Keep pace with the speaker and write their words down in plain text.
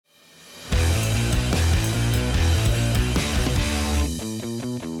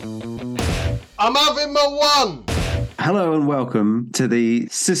I'm having my one. Hello and welcome to the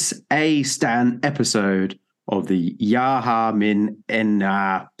Sis-A Stan episode of the Yaha Min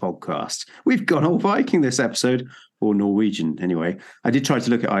Enna podcast. We've gone all Viking this episode, or Norwegian anyway. I did try to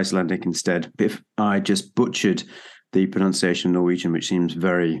look at Icelandic instead, but if I just butchered the pronunciation of Norwegian, which seems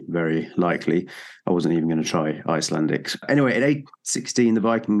very, very likely, I wasn't even going to try Icelandic. Anyway, at 8:16, the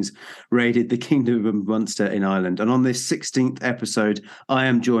Vikings raided the Kingdom of Munster in Ireland. And on this 16th episode, I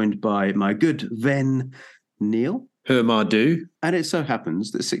am joined by my good Ven Neil. Hermadu. And it so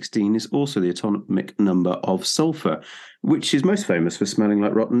happens that 16 is also the atomic number of sulfur, which is most famous for smelling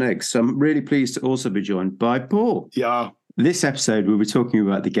like rotten eggs. So I'm really pleased to also be joined by Paul. Yeah. This episode, we'll be talking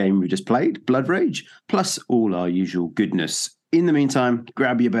about the game we just played, Blood Rage, plus all our usual goodness. In the meantime,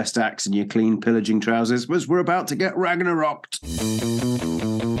 grab your best axe and your clean pillaging trousers, as we're about to get Ragnaröked.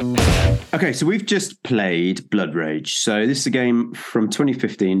 Okay, so we've just played Blood Rage. So this is a game from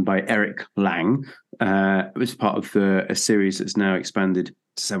 2015 by Eric Lang. It was part of a series that's now expanded to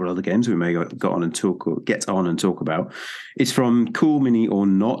several other games we may get on and talk about. It's from Cool Mini or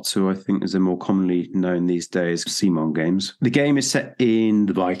Not, who I think is a more commonly known these days, Simon Games. The game is set in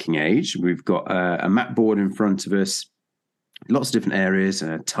the Viking Age. We've got a map board in front of us, lots of different areas,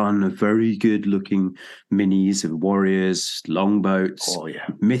 and a ton of very good-looking minis of warriors, longboats,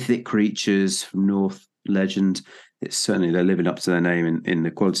 mythic creatures from North legend. It's certainly, they're living up to their name in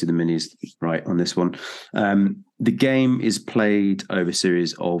the quality of the minis, right, on this one. The game is played over a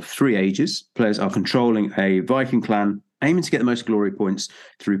series of 3 ages. Players are controlling a Viking clan, aiming to get the most glory points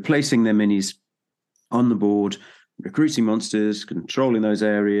through placing their minis on the board, recruiting monsters, controlling those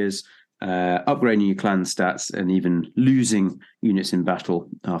areas, upgrading your clan stats, and even losing units in battle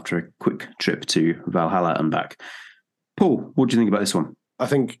after a quick trip to Valhalla and back. Paul, what do you think about this one? I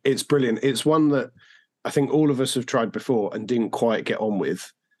think it's brilliant. It's one that I think all of us have tried before and didn't quite get on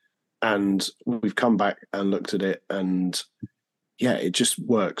with. And we've come back and looked at it, and yeah, it just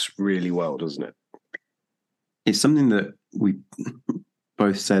works really well, doesn't it? It's something that we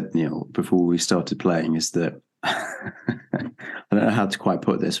both said, Neil, before we started playing, is that I don't know how to quite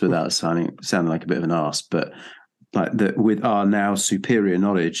put this without sounding like a bit of an arse, but like that with our now superior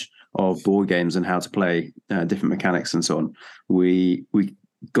knowledge of board games and how to play different mechanics and so on, we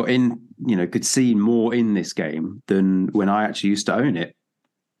got in, could see more in this game than when I actually used to own it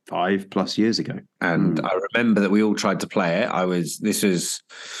 5+ years ago. And I remember that we all tried to play it. I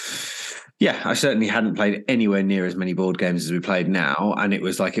certainly hadn't played anywhere near as many board games as we played now. And it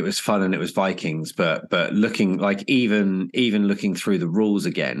was fun and it was Vikings, but looking like even looking through the rules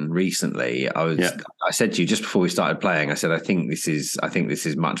again recently, I said to you just before we started playing, I said, I think this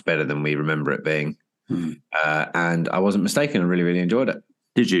is much better than we remember it being. And I wasn't mistaken. I really, really enjoyed it.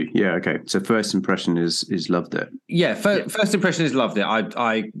 Did you? Yeah. Okay. So first impression is loved it. Yeah. First impression is loved it.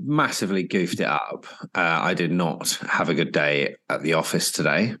 I massively goofed it up. I did not have a good day at the office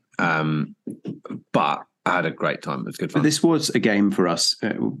today, but I had a great time. It was good fun. But this was a game for us.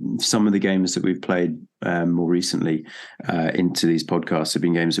 Some of the games that we've played more recently into these podcasts have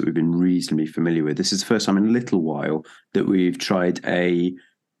been games that we've been reasonably familiar with. This is the first time in a little while that we've tried a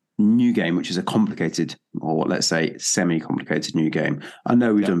new game, which is a complicated, or let's say semi-complicated new game. I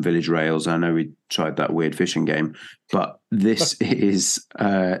know we've done Village Rails. I know we tried that weird fishing game, but this is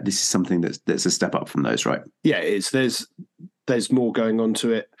something that's a step up from those, right? Yeah, it is. There's more going on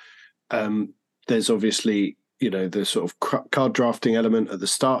to it. There's obviously, the sort of card drafting element at the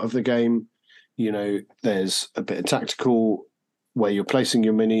start of the game. There's a bit of tactical where you're placing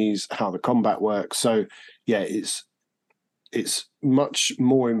your minis, how the combat works. So yeah, it's much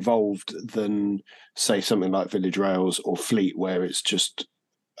more involved than, say, something like Village Rails or Fleet, where it's just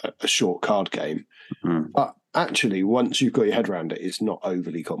a short card game. Mm-hmm. But actually, once you've got your head around it, it's not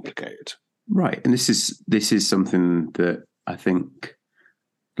overly complicated. Right. And this is something that I think,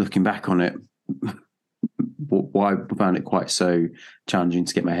 looking back on it, why I found it quite so challenging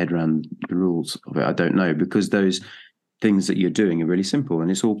to get my head around the rules of it, I don't know, because those things that you're doing are really simple, and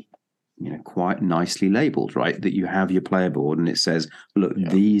it's all quite nicely labeled, right? That you have your player board and it says, look,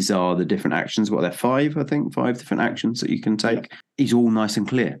 these are the different actions. What, they're 5 different actions that you can take. Yeah. It's all nice and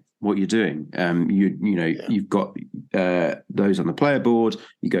clear what you're doing. You've got those on the player board.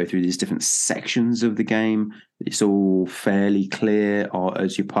 You go through these different sections of the game. It's all fairly clear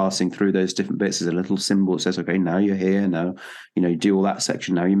as you're passing through those different bits. There's a little symbol that says, okay, now you're here. Now, you do all that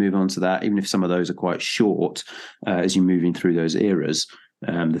section. Now you move on to that. Even if some of those are quite short as you're moving through those eras,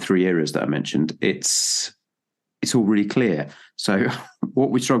 the 3 areas that I mentioned, it's all really clear. So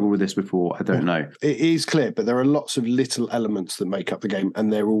what we struggled with this before, I don't know. It is clear, but there are lots of little elements that make up the game,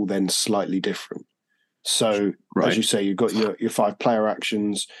 and they're all then slightly different. So, as you say, you've got your 5 player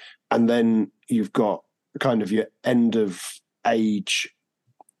actions, and then you've got kind of your end of age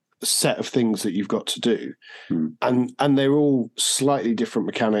set of things that you've got to do, and they're all slightly different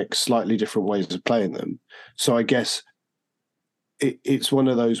mechanics, slightly different ways of playing them. So I guess it's one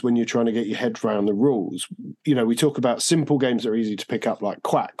of those, when you're trying to get your head around the rules, we talk about simple games that are easy to pick up, like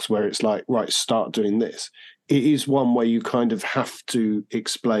Quacks, where it's like, right, start doing this. It is one where you kind of have to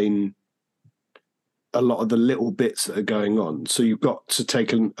explain a lot of the little bits that are going on. So you've got to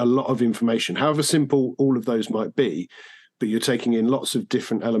take a lot of information, however simple all of those might be, but you're taking in lots of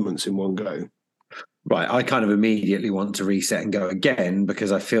different elements in one go. Right. I kind of immediately want to reset and go again,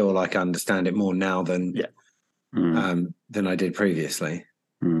 because I feel like I understand it more now than I did previously.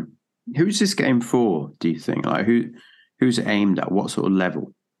 Who's this game for, do you think? Like who's it aimed at? What sort of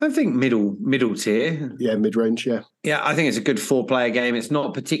level? I think middle tier. Yeah, mid-range, yeah. Yeah, I think it's a good 4-player game. It's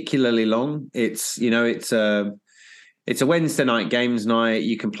not particularly long. It's a Wednesday night games night.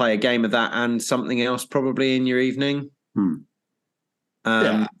 You can play a game of that and something else probably in your evening.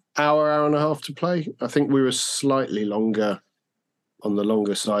 Hour and a half to play. I think we were slightly longer on the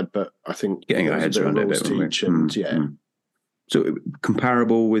longer side, but I think getting our heads around it a bit, to each, and So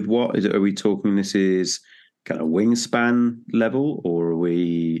comparable with what is it? Are we talking? This is kind of Wingspan level, or are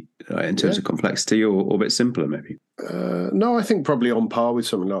we in terms of complexity, or a bit simpler maybe? No, I think probably on par with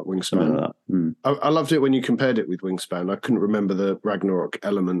something like Wingspan. Like that. I loved it when you compared it with Wingspan. I couldn't remember the Ragnarök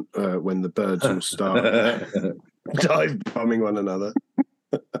element when the birds all start dive bombing one another.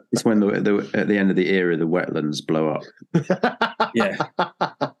 It's when at the end of the era the wetlands blow up. Yeah.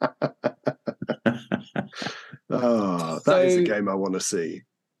 That is a game I want to see.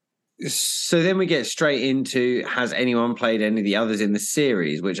 So then we get straight into, has anyone played any of the others in the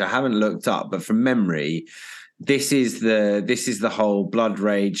series, which I haven't looked up, but from memory, this is the whole Blood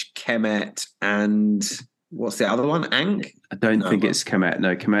Rage, Kemet, and what's the other one? Ankh? I don't think it's Kemet.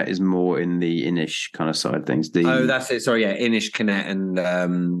 No, Kemet is more in the Inish kind of side of things. That's it. Sorry, yeah, Inish, Kemet,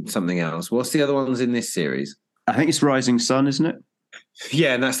 and something else. What's the other ones in this series? I think it's Rising Sun, isn't it?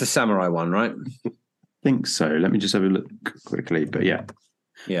 Yeah, and that's the samurai one, right? I think so. Let me just have a look quickly. But yeah,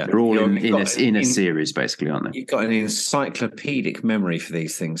 they're all in a series, basically, aren't they? You've got an encyclopedic memory for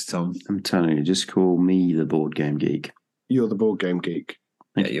these things, Tom. I'm telling you, just call me the board game geek. You're the board game geek.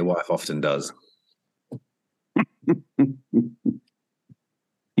 Yeah, your wife often does.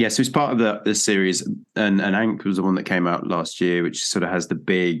 Yeah, so it's part of the series, and Ankh was the one that came out last year, which sort of has the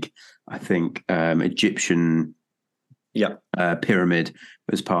big, I think, Egyptian pyramid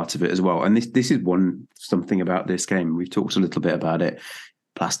as part of it as well. And this is something about this game. We've talked a little bit about it.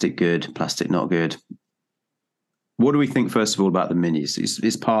 Plastic good, plastic not good. What do we think, first of all, about the minis?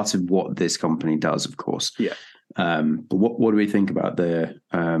 It's part of what this company does, of course. Yeah. But what do we think about the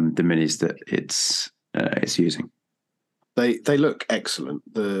minis that it's using? They look excellent.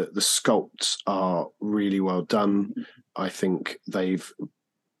 The sculpts are really well done. I think they've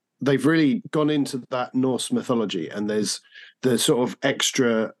really gone into that Norse mythology, and there's the sort of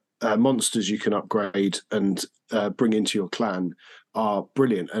extra monsters you can upgrade and bring into your clan are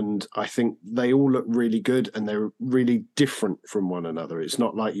brilliant. And I think they all look really good, and they're really different from one another. It's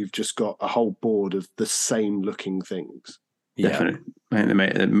not like you've just got a whole board of the same looking things. Definitely. I think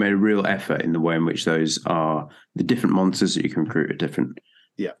they made a real effort in the way in which those are the different monsters that you can recruit are different.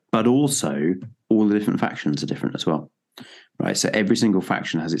 Yeah. But also all the different factions are different as well. Right. So every single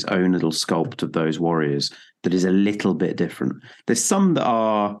faction has its own little sculpt of those warriors that is a little bit different. There's some that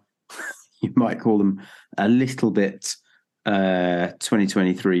are, you might call them a little bit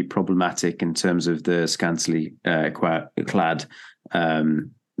 2023 problematic in terms of the scantily clad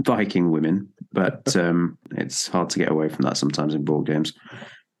Viking women, but it's hard to get away from that sometimes in board games.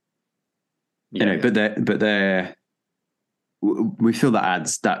 But they're we feel that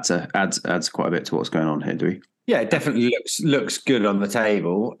adds quite a bit to what's going on here, do we? Yeah, it definitely looks good on the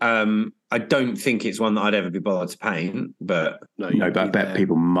table. I don't think it's one that I'd ever be bothered to paint, but but I bet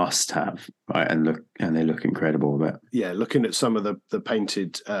people must have, right? And they look incredible. I bet. Yeah, looking at some of the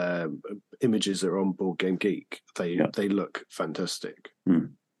painted images that are on Board Game Geek, they look fantastic.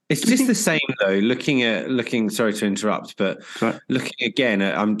 It's just the same though. Looking. Sorry to interrupt, but looking again,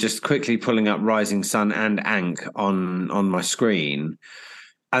 I'm just quickly pulling up Rising Sun and Ankh on my screen,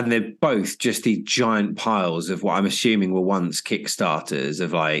 and they're both just these giant piles of what I'm assuming were once Kickstarters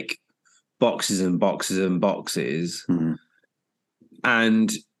of like boxes and boxes and boxes. Mm-hmm.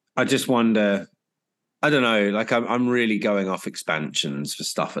 And I just wonder. I don't know. Like I'm really going off expansions for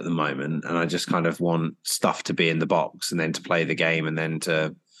stuff at the moment, and I just kind of want stuff to be in the box and then to play the game and then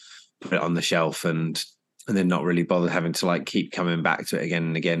to put it on the shelf and then not really bother having to like keep coming back to it again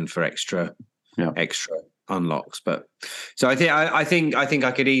and again for extra unlocks. But so I think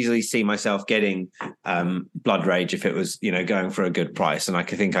I could easily see myself getting Blood Rage if it was, going for a good price, and I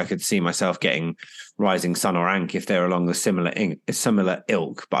could see myself getting Rising Sun or Ankh if they're along the similar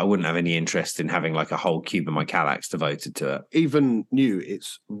ilk. But I wouldn't have any interest in having like a whole cube of my Kallax devoted to it. Even new,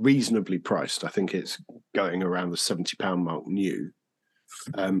 it's reasonably priced. I think it's going around the £70 mark new.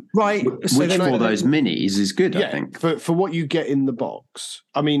 Right, so which for those minis is good. Yeah, I think for what you get in the box.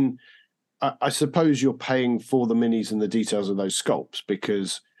 I mean, I suppose you're paying for the minis and the details of those sculpts,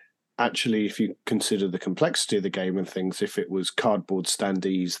 because actually, if you consider the complexity of the game and things, if it was cardboard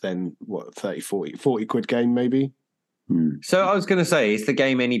standees, then what, 30, 40 quid game maybe? So I was going to say, is the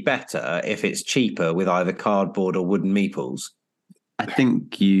game any better if it's cheaper with either cardboard or wooden meeples? I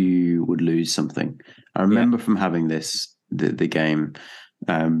think you would lose something. I remember from having the game,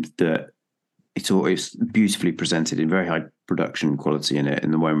 that it's always beautifully presented in very high production quality in it,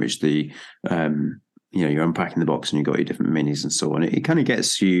 in the way in which the you're unpacking the box and you've got your different minis and so on. It kind of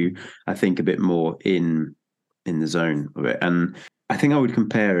gets you, I think, a bit more in the zone of it. And I think I would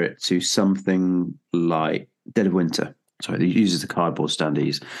compare it to something like Dead of Winter. Sorry, it uses the cardboard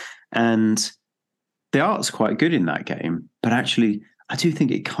standees, and the art's quite good in that game, but actually I do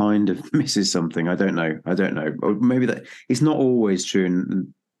think it kind of misses something. I don't know. Or maybe that it's not always true.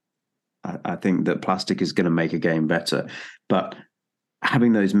 And I think that plastic is going to make a game better, but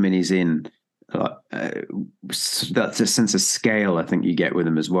having those minis in, that's a sense of scale I think you get with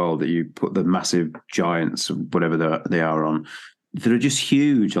them as well, that you put the massive giants, whatever they are on, that are just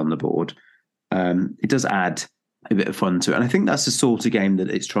huge on the board. It does add a bit of fun to it. And I think that's the sort of game that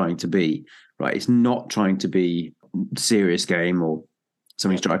it's trying to be, right? It's not trying to be a serious game or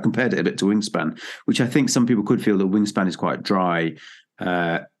something. I compared it a bit to Wingspan, which I think some people could feel that Wingspan is quite dry,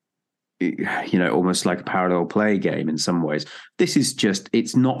 almost like a parallel play game in some ways. This is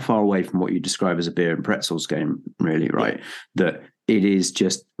it's not far away from what you describe as a beer and pretzels game, really, right? Yeah. That it is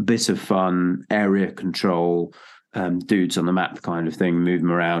just a bit of fun, area control, dudes on the map kind of thing, move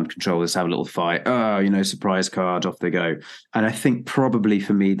them around, control this, have a little fight, surprise card, off they go. And I think probably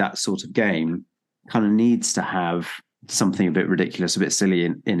for me, that sort of game kind of needs to have something a bit ridiculous, a bit silly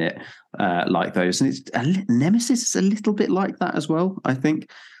in it, like those. And Nemesis is a little bit like that as well, I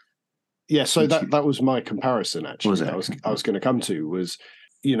think. Yeah, so that was my comparison, actually. Was it? I was going to come to was,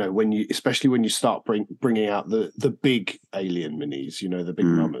 especially when you start bringing out the big alien minis, the big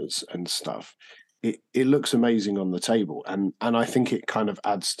numbers and stuff, it looks amazing on the table, and I think it kind of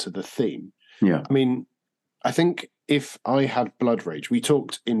adds to the theme. Yeah, I mean, I think if I had Blood Rage, we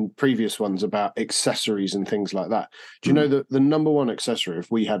talked in previous ones about accessories and things like that. Do you know that the number one accessory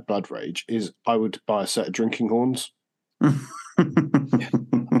if we had Blood Rage is I would buy a set of drinking horns. But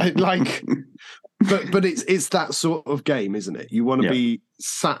it's that sort of game, isn't it? You want to be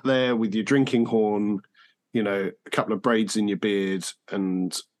sat there with your drinking horn, a couple of braids in your beard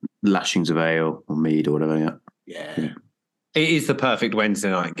and lashings of ale or mead or whatever. Yeah. It is the perfect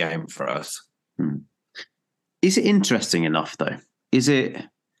Wednesday night game for us. Is it interesting enough though? Is it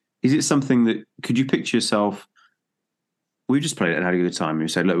something that could you picture yourself? We just played it and had a good time. And you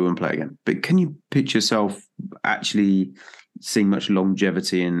said, look, we won't play it again. But can you picture yourself actually seeing much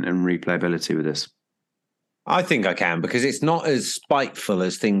longevity and replayability with this? I think I can, because it's not as spiteful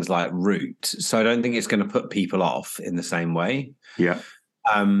as things like Root. So I don't think it's going to put people off in the same way. Yeah.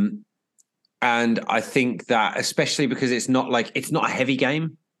 And I think that especially because it's not a heavy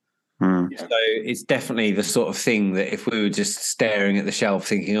game. So it's definitely the sort of thing that if we were just staring at the shelf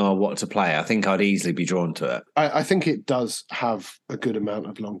thinking, what to play, I think I'd easily be drawn to it. I think it does have a good amount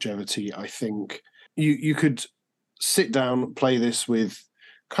of longevity. I think you could sit down, play this with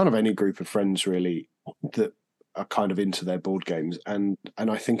kind of any group of friends, really, that are kind of into their board games. And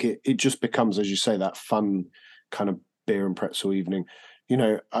I think it just becomes, as you say, that fun kind of beer and pretzel evening.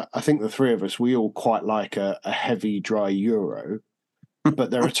 I think the three of us, we all quite like a heavy, dry Euro.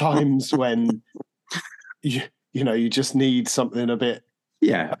 But there are times when you just need something a bit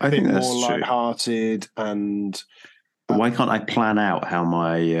more lighthearted. And why can't I plan out how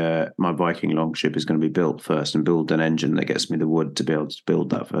my Viking longship is going to be built first and build an engine that gets me the wood to be able to build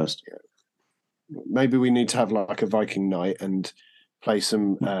that first? Maybe we need to have like a Viking night and play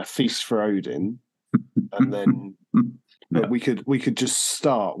some Feast for Odin, and then. But we could just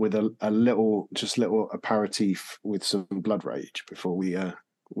start with a little aperitif with some Blood Rage before we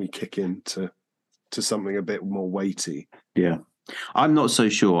kick into something a bit more weighty. Yeah, I'm not so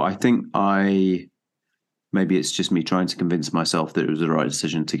sure. I think maybe it's just me trying to convince myself that it was the right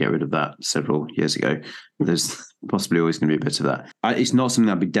decision to get rid of that several years ago. There's possibly always going to be a bit of that. It's not something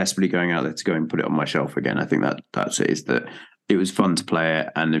I'd be desperately going out there to go and put it on my shelf again. I think that's it. Is that it was fun to play it,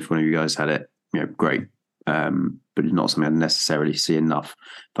 and if one of you guys had it, great. but it's not something I necessarily see enough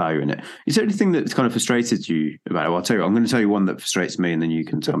value in it. Is there anything that's kind of frustrated you about it? Well, I'll tell you, I'm going to tell you one that frustrates me, and then you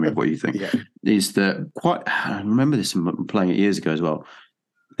can tell me what you think. Is that I remember this from playing it years ago as well,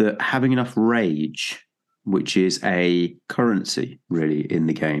 that having enough rage, which is a currency really in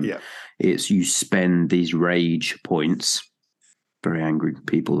the game, it's you spend these rage points, very angry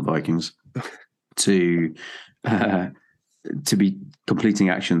people, the Vikings, to be completing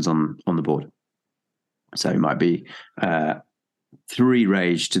actions on the board. So it might be 3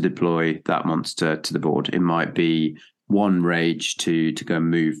 rage to deploy that monster to the board. It might be 1 rage to go and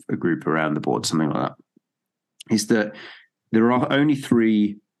move a group around the board, something like that. Is that there are only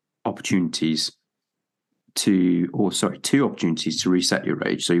 2 opportunities to reset your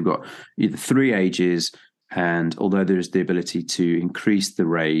rage. So you've got either 3 ages, and although there's the ability to increase the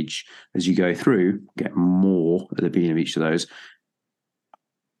rage as you go through, get more at the beginning of each of those,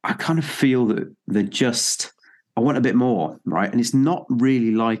 I kind of feel that I want a bit more, right? And it's not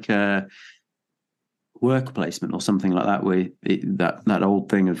really like a work placement or something like that, where that old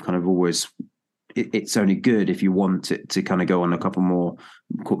thing of kind of always, it's only good if you want it to kind of go on a couple more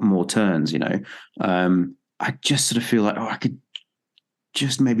turns, I just sort of feel like, I could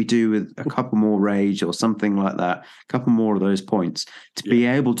just maybe do with a couple more rage or something like that, a couple more of those points to be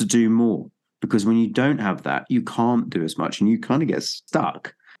able to do more. Because when you don't have that, you can't do as much and you kind of get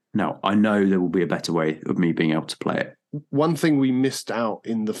stuck. Now, I know there will be a better way of me being able to play it. One thing we missed out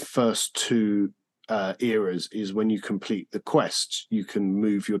in the first 2 eras is when you complete the quests, you can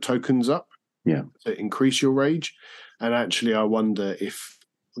move your tokens up to increase your rage. And actually, I wonder if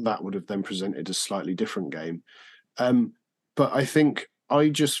that would have then presented a slightly different game. But I think I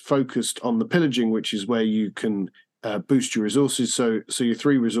just focused on the pillaging, which is where you can boost your resources. So your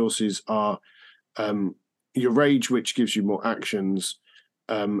 3 resources are your rage, which gives you more actions,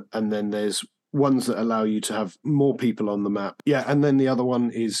 and then there's ones that allow you to have more people on the map. And then the other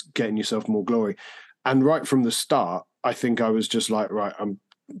one is getting yourself more glory. And right from the start, I think I was just like, right, I'm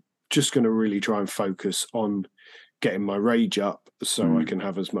just going to really try and focus on getting my rage up so I can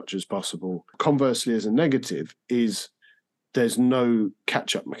have as much as possible. Conversely, as a negative, is there's no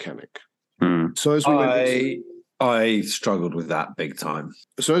catch-up mechanic. So as I struggled with that big time.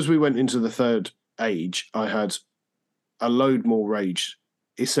 So as we went into the 3rd age, I had a load more rage,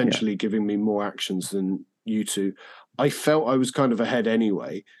 essentially giving me more actions than you 2. I felt I was kind of ahead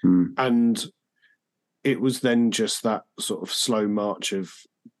anyway, and it was then just that sort of slow march of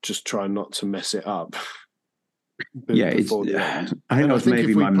just trying not to mess it up. I think that was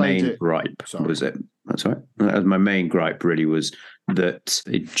maybe my main gripe. Was it? That's right. My main gripe really was that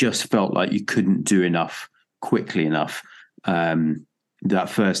it just felt like you couldn't do enough quickly enough. That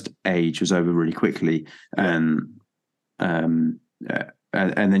first age was over really quickly, and then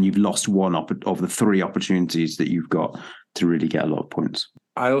you've lost one of the 3 opportunities that you've got to really get a lot of points.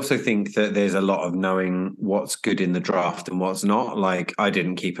 I also think that there's a lot of knowing what's good in the draft and what's not. Like, I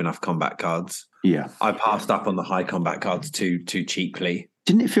didn't keep enough combat cards. I passed up on the high combat cards too cheaply.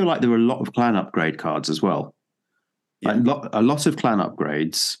 Didn't it feel like there were a lot of clan upgrade cards as well? A lot of clan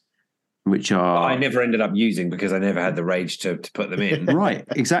upgrades, which are... I never ended up using because I never had the rage to put them in. Right,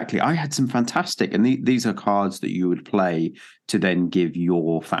 exactly. I had some fantastic, and these are cards that you would play to then give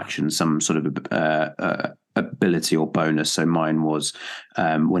your faction some sort of ability or bonus. So mine was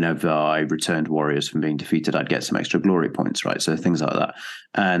whenever I returned warriors from being defeated, I'd get some extra glory points, right? So things like that.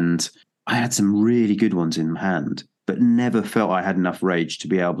 And I had some really good ones in hand, but never felt I had enough rage to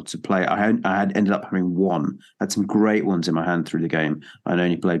be able to play. I had ended up having 1. I had some great ones in my hand through the game. I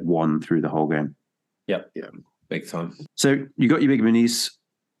only played 1 through the whole game. Yep. Yeah. Big time. So you got your big minis,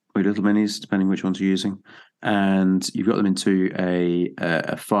 or your little minis, depending which ones you're using, and you've got them into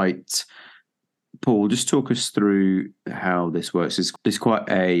a fight. Paul, just talk us through how this works. It's quite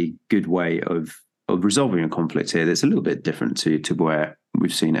a good way of resolving a conflict here that's a little bit different to where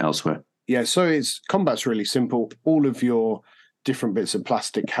we've seen it elsewhere. Yeah, so combat's really simple. All of your different bits of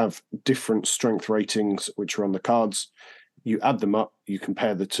plastic have different strength ratings, which are on the cards. You add them up, you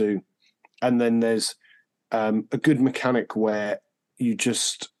compare the 2, and then there's a good mechanic where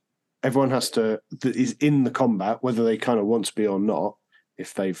everyone that is in the combat, whether they kind of want to be or not,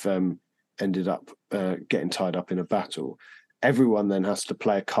 if they've ended up getting tied up in a battle, everyone then has to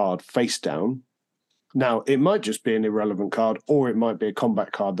play a card face down. Now, it might just be an irrelevant card, or it might be a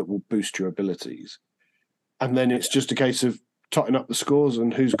combat card that will boost your abilities. And then it's just a case of totting up the scores,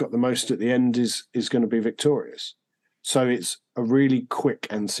 and who's got the most at the end is going to be victorious. So it's a really quick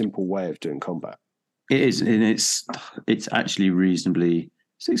and simple way of doing combat. It is, and it's actually reasonably,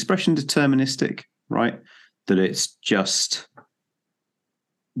 it's the expression deterministic, right? That it's just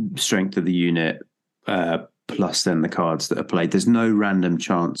strength of the unit, plus then the cards that are played. There's no random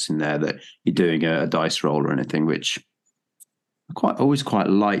chance in there that you're doing a dice roll or anything, which I always quite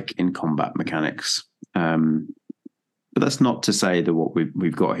like in combat mechanics. But that's not to say that what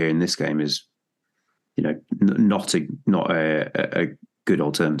we've got here in this game is, not a good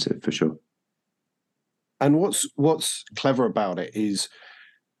alternative for sure. And what's clever about it is,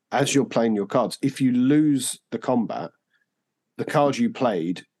 as you're playing your cards, if you lose the combat, the cards you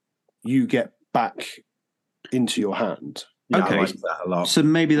played, you get back into your hand. Yeah, okay, I like that a lot. So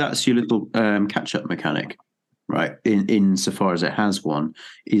maybe that's your little catch-up mechanic, right? Insofar as it has one,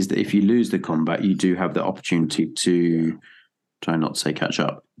 is that if you lose the combat, you do have the opportunity to try not to say catch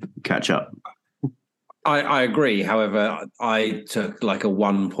up. I agree. However, I took like a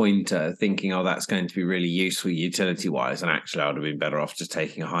 1-pointer thinking, that's going to be really useful utility-wise, and actually I would have been better off just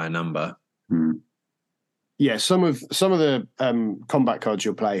taking a higher number. Yeah, some of the combat cards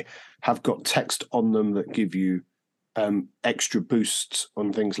you'll play have got text on them that give you extra boosts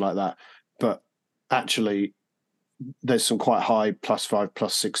on things like that. But actually, there's some quite high +5,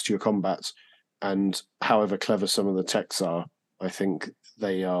 +6 to your combats. And however clever some of the texts are, I think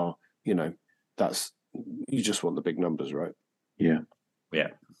they are, that's, you just want the big numbers, right? Yeah.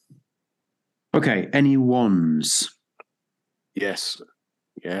 Yeah. Okay, any ones? Yes.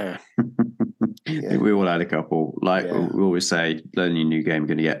 Yeah. I think we all had a couple. We always say, learning a new game,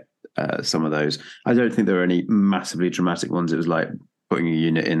 going to get some of those. I don't think there are any massively dramatic ones. It was like putting a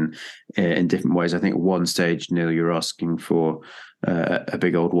unit in different ways. I think at one stage, Neil, you're asking for a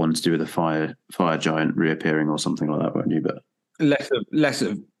big old one to do with a fire giant reappearing or something like that, weren't you? But less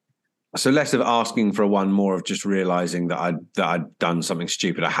of asking for one, more of just realizing that I'd done something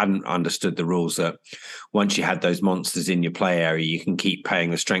stupid. I hadn't understood the rules that once you had those monsters in your play area, you can keep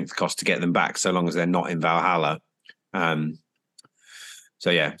paying the strength cost to get them back so long as they're not in Valhalla.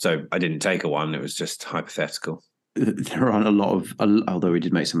 So I didn't take a one. It was just hypothetical. There aren't a lot of, although we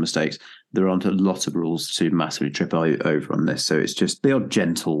did make some mistakes, there aren't a lot of rules to massively trip over on this. So it's just the odd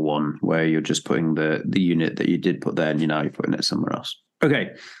gentle one where you're just putting the unit that you did put there and you're putting it somewhere else.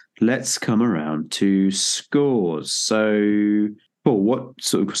 Okay, let's come around to scores. So, Paul, what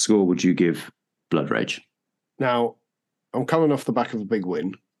sort of score would you give Blood Rage? Now, I'm coming off the back of a big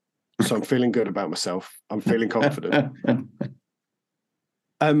win, so I'm feeling good about myself. I'm feeling confident.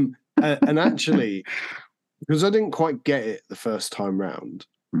 And actually, because I didn't quite get it the first time round,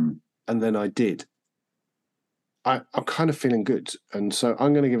 and then I did, I'm kind of feeling good. And so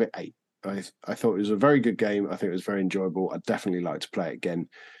I'm going to give it 8. I thought it was a very good game. I think it was very enjoyable. I'd definitely like to play it again.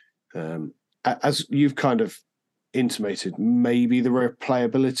 As you've kind of intimated, maybe the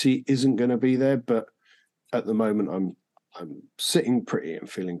replayability isn't going to be there, but at the moment I'm sitting pretty and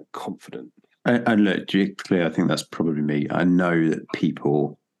feeling confident. And look, to be clear, I think that's probably me. I know that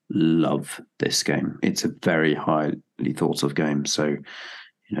people love this game. It's a very highly thought of game. So,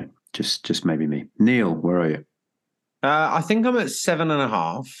 just maybe me. Neil, where are you? I think I'm at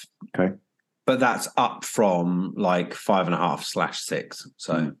 7.5. Okay. But that's up from like 5.5/6.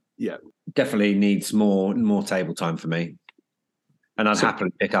 So yeah, definitely needs more table time for me. And I'd happily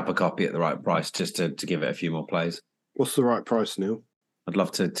pick up a copy at the right price just to give it a few more plays. What's the right price, Neil? I'd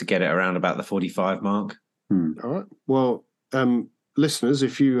love to get it around about the 45 mark. All right. Well, listeners,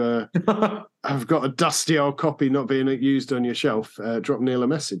 if you have got a dusty old copy not being used on your shelf, drop Neil a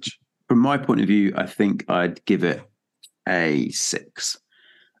message. From my point of view, I think I'd give it a 6.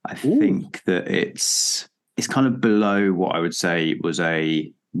 I think that it's kind of below what I would say was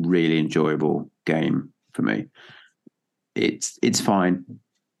a really enjoyable game for me. It's fine.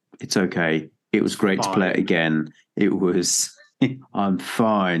 It's okay. It was great to play it again. It was. I'm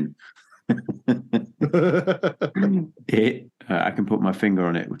fine. I can put my finger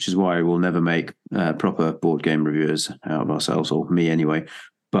on it, which is why we'll never make proper board game reviewers out of ourselves, or me anyway.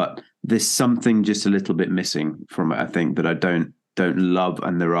 But there's something just a little bit missing from it, I think, that I don't love,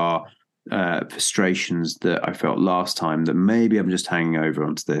 and there are frustrations that I felt last time that maybe I'm just hanging over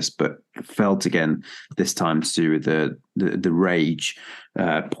onto this, but felt again this time to do with the rage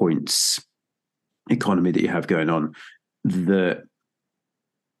points economy that you have going on. That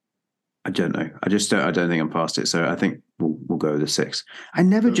I don't know. I don't think I'm past it. So I think we'll go with a 6. I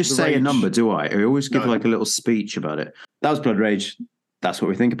never just say a number, do I? I always give like a little speech about it. That was Blood Rage. That's what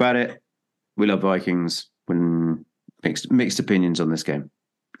we think about it. We love Vikings. When mixed opinions on this game.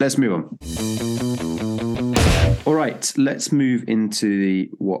 Let's move on. All right, let's move into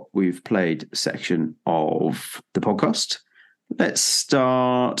the what we've played section of the podcast. Let's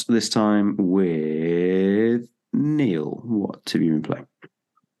start this time with Neil. What have you been playing?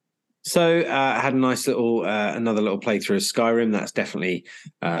 So I had a nice little, another little playthrough of Skyrim. That's definitely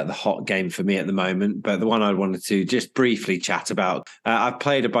the hot game for me at the moment. But the one I wanted to just briefly chat about, I've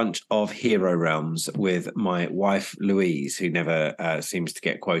played a bunch of Hero Realms with my wife, Louise, who never seems to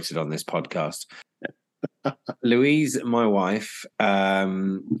get quoted on this podcast. Louise, my wife,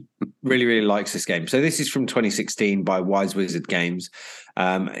 really, really likes this game. So this is from 2016 by Wise Wizard Games.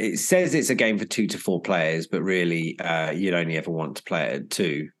 It says it's a game for 2 to 4 players, but really, you'd only ever want to play it at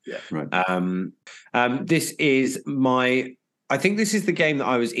 2. Yeah, right. This is I think this is the game that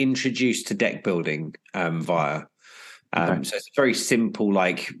I was introduced to deck building via. Okay. So it's a very simple,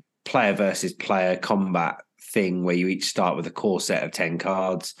 like player versus player combat thing where you each start with a core set of 10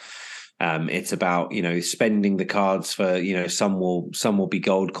 cards. It's about, spending the cards for, some will be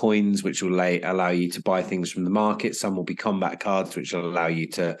gold coins, which will allow you to buy things from the market. Some will be combat cards, which will allow you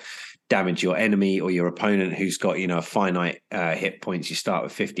to damage your enemy or your opponent who's got, a finite hit points. You start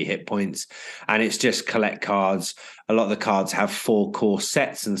with 50 hit points, and it's just collect cards. A lot of the cards have 4 core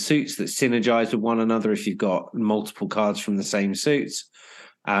sets and suits that synergize with one another if you've got multiple cards from the same suits.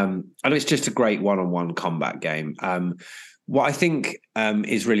 And it's just a great one-on-one combat game. What I think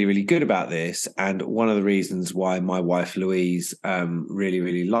is really, really good about this, and one of the reasons why my wife Louise really,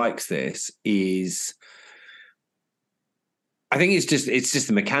 really likes this, is I think it's just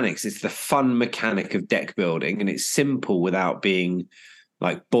the mechanics. It's the fun mechanic of deck building, and it's simple without being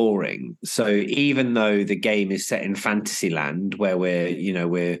like boring. So even though the game is set in Fantasyland, where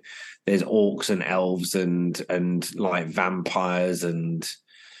there's orcs and elves and like vampires and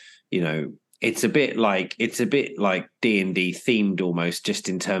it's a bit like D&D themed almost, just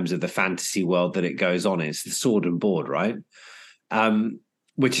in terms of the fantasy world that it goes on. It's the sword and board, right?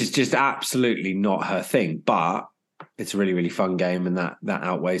 Which is just absolutely not her thing, but it's a really, really fun game, and that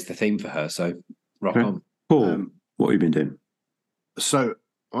outweighs the theme for her. So rock on. Paul, what have you been doing? So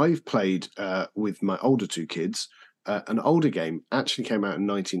I've played with my older 2 kids. An older game actually came out in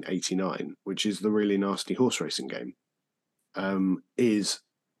 1989, which is the Really Nasty Horse Racing game. Is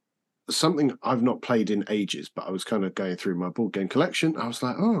something I've not played in ages, but I was kind of going through my board game collection. I was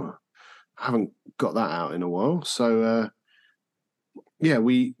like, I haven't got that out in a while. So,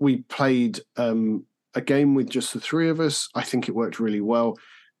 we played a game with just the 3 of us. I think it worked really well.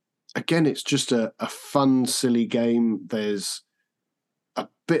 Again, it's just a fun, silly game. There's a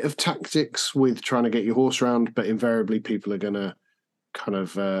bit of tactics with trying to get your horse around, but invariably people are going to kind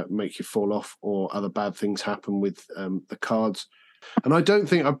of make you fall off, or other bad things happen with the cards. And I don't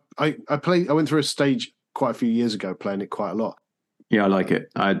think I went through a stage quite a few years ago playing it quite a lot. Yeah, I like it.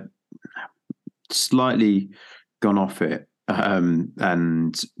 I'd slightly gone off it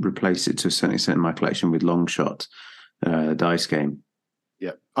and replaced it to a certain extent in my collection with Long Shot, dice game.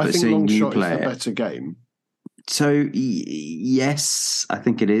 Yeah, I think Long Shot is the better game. So yes, I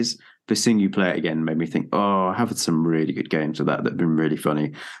think it is. But seeing you play it again made me think, I have had some really good games of that have been really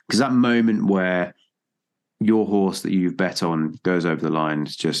funny. Because that moment where your horse that you've bet on goes over the line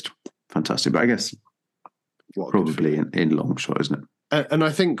is just fantastic. But I guess probably in Long Shot, isn't it? And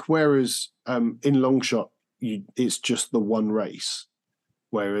I think whereas in Long Shot, it's just the one race,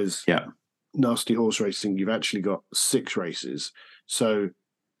 whereas Nasty Horse Racing, you've actually got 6 races. So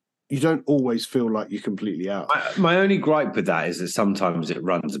you don't always feel like you're completely out. My only gripe with that is that sometimes it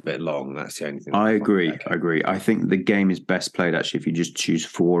runs a bit long. That's the only thing. I agree. I think the game is best played actually if you just choose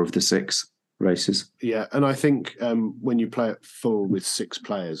 4 of the 6 races. Yeah, and I think when you play it full with 6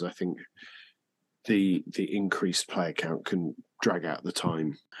 players, I think the increased player count can drag out the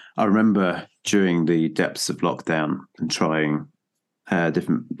time. I remember during the depths of lockdown and trying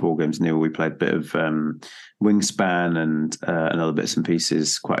different board games. Neil, we played a bit of Wingspan and other bits and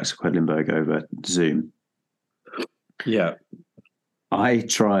pieces, Quedlinburg over Zoom. Yeah. I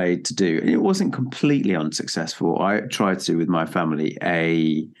tried to do, and it wasn't completely unsuccessful. I tried to do with my family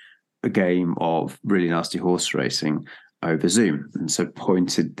a game of Really Nasty Horse Racing over Zoom, and so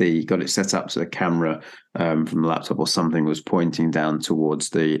got it set up so the camera from the laptop or something was pointing down towards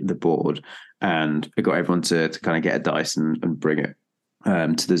the board, and I got everyone to kind of get a dice and bring it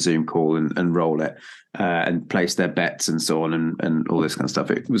to the Zoom call and roll it and place their bets and so on and all this kind of stuff.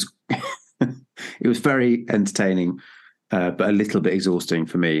 It was it was very entertaining. But a little bit exhausting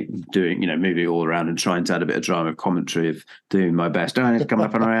for me, doing, moving all around and trying to add a bit of drama commentary of doing my best. I need to come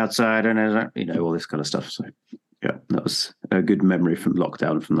up on the outside and, all this kind of stuff. So, yeah, that was a good memory from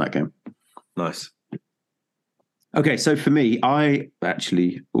lockdown from that game. Nice. Okay, so for me, I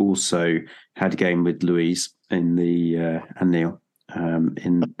actually also had a game with Louise and Neil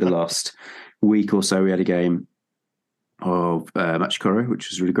in the last week or so. We had a game of Machikoro, which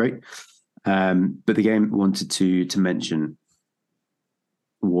was really great. But the game I wanted to mention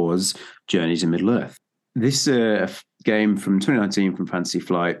was Journeys in Middle-earth. This game from 2019 from Fantasy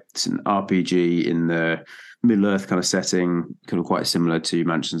Flight. It's an RPG in the Middle-earth kind of setting, kind of quite similar to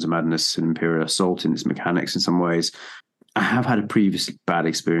Mansions of Madness and Imperial Assault in its mechanics in some ways. I have had a previous bad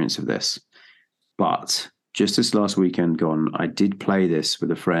experience of this, but just this last weekend gone, I did play this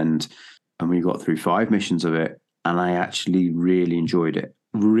with a friend and we got through 5 missions of it, and I actually really enjoyed it.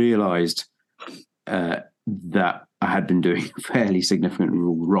 Realised that I had been doing fairly significantly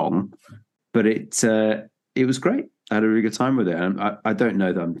wrong, but it was great. I had a really good time with it, and I don't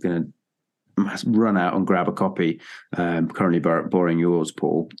know that I'm going to run out and grab a copy. Currently borrowing yours,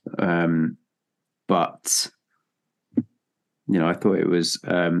 Paul, but I thought it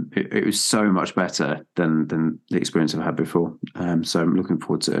was so much better than the experience I've had before. So I'm looking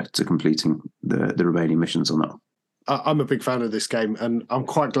forward to completing the remaining missions on that. I'm a big fan of this game, and I'm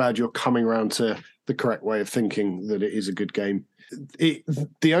quite glad you're coming around to the correct way of thinking that it is a good game.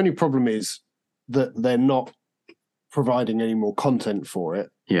 The only problem is that they're not providing any more content for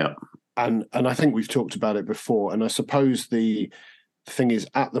it. Yeah. And I think we've talked about it before. And I suppose the thing is,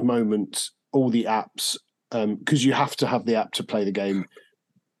 at the moment, all the apps, because you have to have the app to play the game,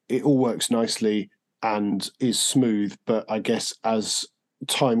 it all works nicely and is smooth. But I guess as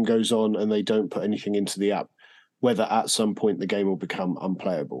time goes on and they don't put anything into the app, whether at some point the game will become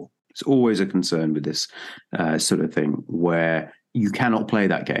unplayable. It's always a concern with this sort of thing where you cannot play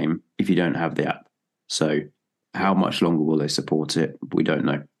that game if you don't have the app. So how much longer will they support it? We don't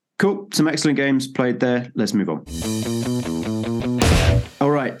know. Cool. Some excellent games played there. Let's move on.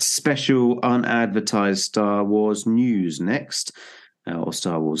 All right. Special unadvertised Star Wars news next. Or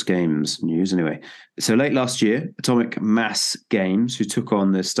Star Wars games news, anyway. So late last year, Atomic Mass Games, who took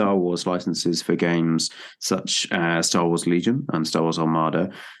on the Star Wars licenses for games such as Star Wars Legion and Star Wars Armada,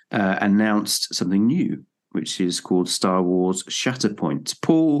 announced something new, which is called Star Wars Shatterpoint.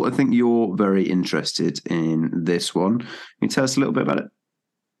 Paul, I think you're very interested in this one. Can you tell us a little bit about it?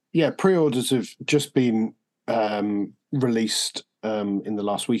 Yeah, pre-orders have just been released in the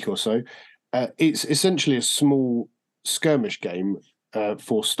last week or so. It's essentially a small skirmish game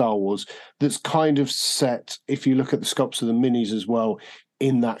for Star Wars that's kind of set, if you look at the sculpts of the minis as well,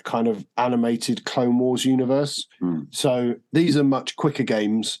 in that kind of animated Clone Wars universe. So these are much quicker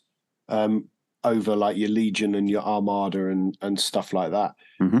games over like your Legion and your Armada and stuff like that.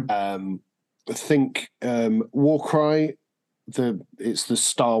 I think Warcry, it's the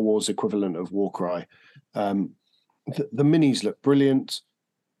Star Wars equivalent of Warcry. The minis look brilliant.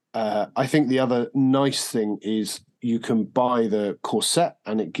 I think the other nice thing is you can buy the core set,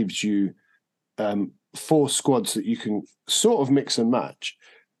 and it gives you 4 squads that you can sort of mix and match.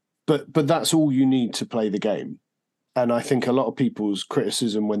 But that's all you need to play the game. And I think a lot of people's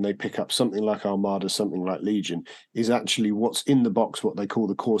criticism when they pick up something like Armada, something like Legion, is actually what's in the box, what they call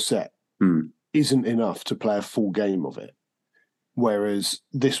the core set, isn't enough to play a full game of it. Whereas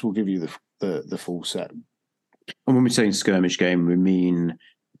this will give you the full set. And when we're saying skirmish game, we mean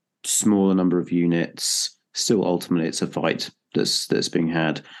smaller number of units. Still, ultimately, it's a fight that's being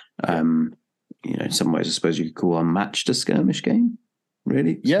had. In some ways, I suppose you could call unmatched a skirmish game.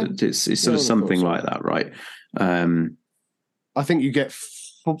 Really, yeah, so it's sort of something like that, right? I think you get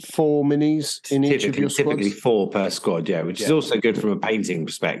 4 minis in each of your squads. Typically 4 per squad, yeah, which is also good from a painting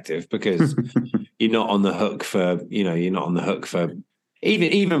perspective because you're not on the hook for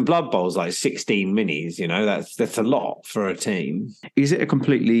even Blood Bowl's like 16 minis. That's a lot for a team. Is it a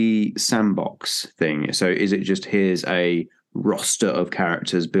completely sandbox thing? So is it just here's a roster of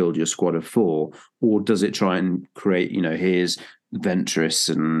characters, build your squad of 4, or does it try and create here's Ventress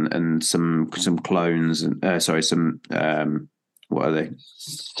and some clones and what are they?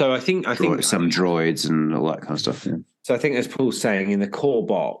 So I think some droids and all that kind of stuff. Yeah. So I think, as Paul's saying, in the core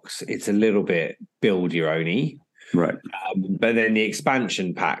box, it's a little bit build your own-y. Right. But then the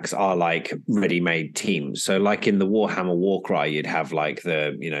expansion packs are like ready-made teams. So like in the Warhammer Warcry, you'd have like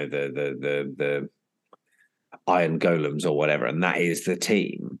the Iron Golems or whatever, and that is the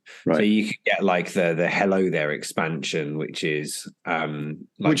team. Right. So you could get like the Hello There expansion, which is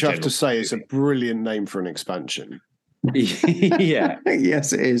which I have to say is a brilliant name for an expansion. Yeah.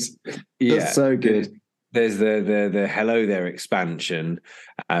 Yes, it is. Yeah. That's so good. There's the Hello There expansion,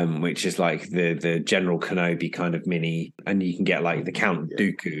 which is like the General Kenobi kind of mini, and you can get like the Count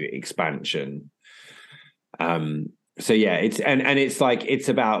Dooku expansion. So yeah, it's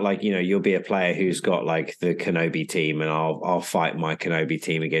about like you'll be a player who's got like the Kenobi team, and I'll fight my Kenobi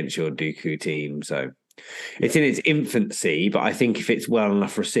team against your Dooku team. So it's in its infancy, but I think if it's well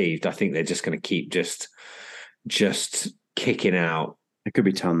enough received, I think they're just going to keep just kicking out There could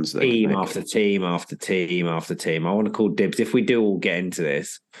be tons. Team after team after team after team. I want to call dibs. If we do all get into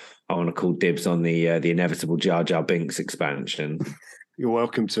this, I want to call dibs on the inevitable Jar Jar Binks expansion. You're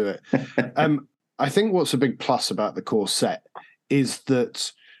welcome to it. I think what's a big plus about the core set is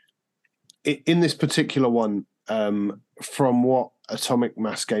that in this particular one, from what Atomic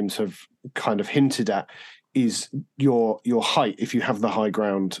Mass Games have kind of hinted at, is your height. If you have the high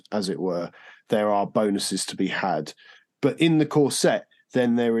ground, as it were, there are bonuses to be had. But in the core set,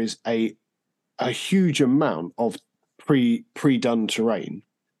 then there is a huge amount of pre-done terrain.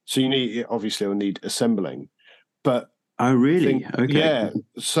 So you need, obviously, you'll need assembling. But oh, really? Okay. Yeah.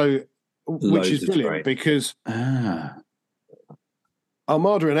 So, which is brilliant because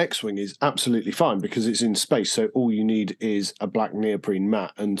Armada and X-Wing is absolutely fine because it's in space. So all you need is a black neoprene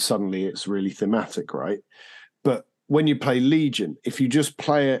mat and suddenly it's really thematic, right? But when you play Legion, if you just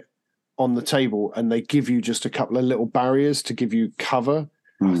play it on the table and they give you just a couple of little barriers to give you cover,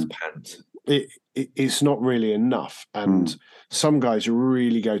 it's not really enough. And some guys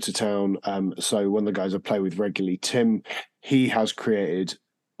really go to town. So one of the guys I play with regularly, Tim, he has created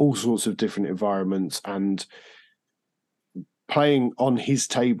all sorts of different environments, and playing on his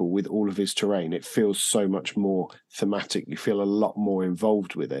table with all of his terrain, it feels so much more thematic. You feel a lot more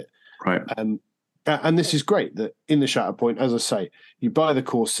involved with it. Right. And this is great that in the Shatterpoint, as I say, you buy the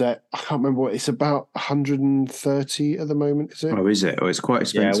core set. I can't remember what it's about, 130 at the moment, is it? Oh, is it? Oh, it's quite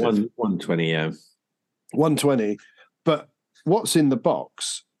expensive. Yeah, 120, yeah. 120. But what's in the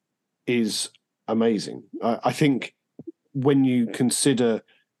box is amazing. I think when you consider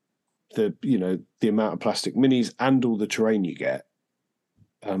the amount of plastic minis and all the terrain you get,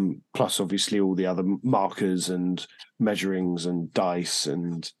 plus obviously all the other markers and measurings and dice,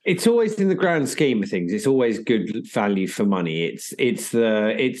 and it's always, in the grand scheme of things, it's always good value for money. It's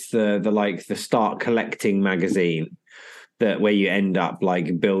the like the Start Collecting magazine where you end up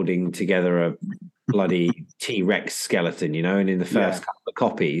like building together a bloody T-Rex skeleton, and in the first couple of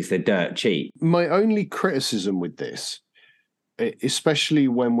copies they're dirt cheap. My only criticism with this, especially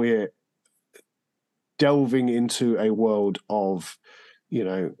when we're delving into a world of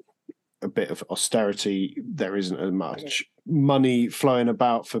a bit of austerity, there isn't as much money flowing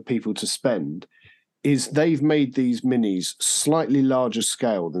about for people to spend, is they've made these minis slightly larger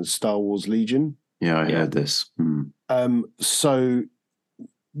scale than Star Wars Legion. Yeah, I heard this. So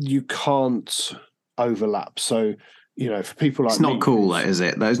you can't overlap. So, for people like it's not cool, that is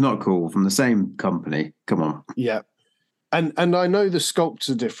it? That is not cool from the same company. Come on. Yeah. And I know the sculpts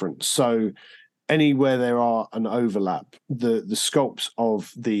are different. So anywhere there are an overlap, the sculpts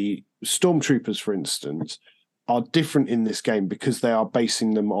of the Stormtroopers, for instance, are different in this game because they are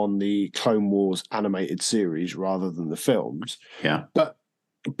basing them on the Clone Wars animated series rather than the films. Yeah. But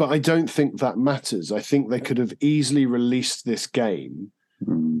I don't think that matters. I think they could have easily released this game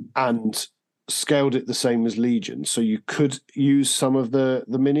and scaled it the same as Legion, so you could use some of the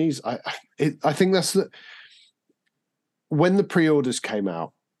minis. I think that's when the pre-orders came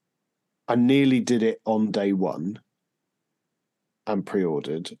out, I nearly did it on day one and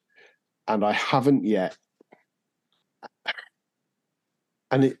pre-ordered, and I haven't yet.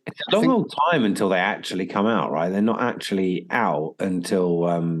 And it's a long time until they actually come out, right? They're not actually out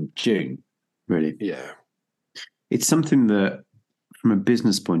until June. Really? Yeah. It's something that, from a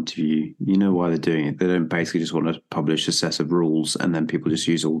business point of view, you know why they're doing it. They don't basically just want to publish a set of rules and then people just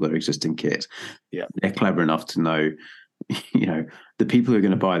use all their existing kit. Yeah. They're clever enough to know, the people who are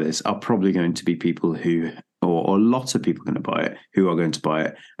going to buy this are probably going to be people who, or a lot of people going to buy it, who are going to buy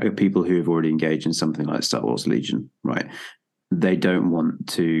it, are people who have already engaged in something like Star Wars Legion, right? They don't want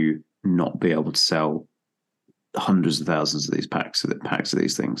to not be able to sell hundreds of thousands of these packs of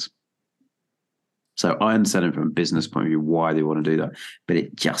these things. So I understand it from a business point of view why they want to do that, but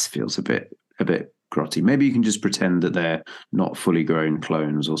it just feels a bit grotty. Maybe you can just pretend that they're not fully grown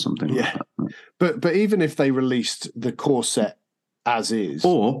clones or something like that. But even if they released the core set as is,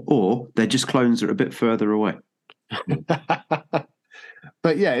 or they're just clones that are a bit further away.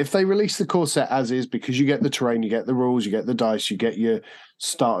 But yeah, if they release the core set as is, because you get the terrain, you get the rules, you get the dice, you get your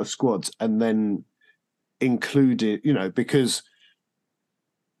starter squads, and then include it, because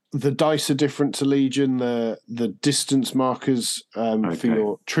the dice are different to Legion, the distance markers for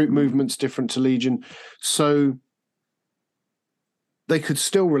your troop movements different to Legion. So they could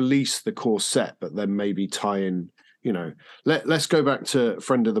still release the core set, but then maybe tie in, let's go back to a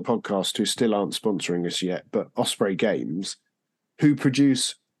friend of the podcast who still aren't sponsoring us yet, but Osprey Games, who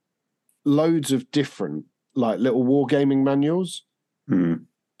produce loads of different like little wargaming manuals.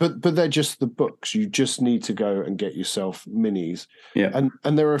 But they're just the books. You just need to go and get yourself minis. Yeah.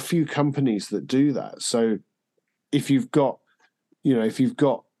 And there are a few companies that do that. So if you've got if you've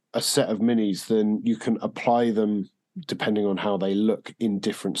got a set of minis, then you can apply them depending on how they look in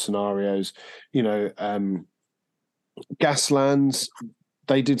different scenarios. Gaslands,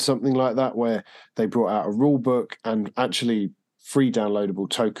 they did something like that where they brought out a rule book and actually free downloadable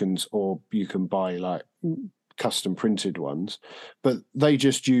tokens, or you can buy like custom printed ones, but they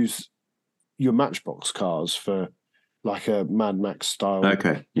just use your Matchbox cars for like a Mad Max style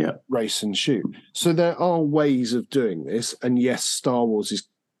race and shoot. So there are ways of doing this. And yes, Star Wars is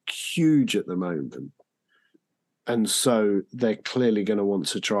huge at the moment. And so they're clearly going to want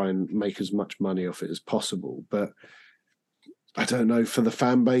to try and make as much money off it as possible. But I don't know, for the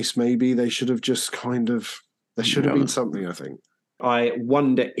fan base, maybe they should have just there should have been something, I think. I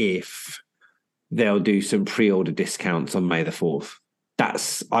wonder if they'll do some pre-order discounts on May the 4th.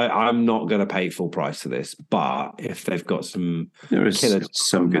 I'm not going to pay full price for this, but if they've got there is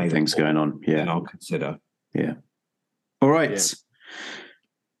some good things going on, then I'll consider. Yeah. All right. Yeah.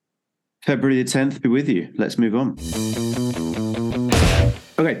 February the 10th be with you. Let's move on.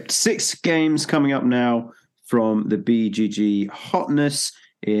 Okay, 6 games coming up now from the BGG hotness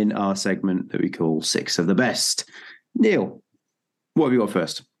in our segment that we call 6 of the best. Neil, what have you got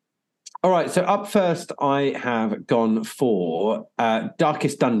first? All right, so up first, I have gone for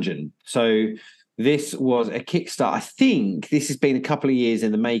Darkest Dungeon. So this was a Kickstarter. I think this has been a couple of years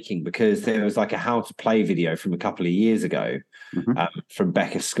in the making, because there was like a how to play video from a couple of years ago from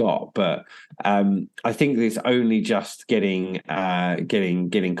Becca Scott. But I think it's only just getting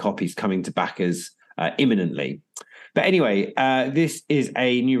copies coming to backers imminently. But anyway, this is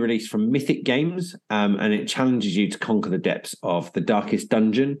a new release from Mythic Games, and it challenges you to conquer the depths of the Darkest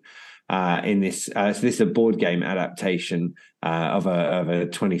Dungeon. In this, so this is a board game adaptation of a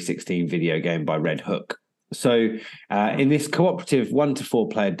 2016 video game by Red Hook. So in this cooperative 1 to 4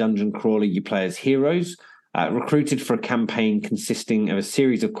 player dungeon crawler, you play as heroes recruited for a campaign consisting of a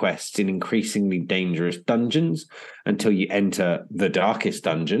series of quests in increasingly dangerous dungeons until you enter the Darkest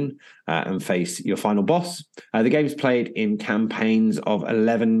Dungeon and face your final boss. The game's played in campaigns of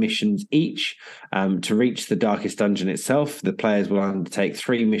 11 missions each. To reach the Darkest Dungeon itself, the players will undertake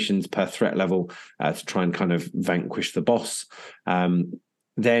 3 missions per threat level to try and kind of vanquish the boss.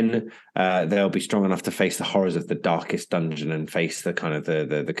 Then they'll be strong enough to face the horrors of the Darkest Dungeon and face the kind of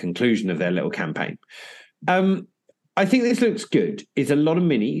the conclusion of their little campaign. I think this looks good. It's a lot of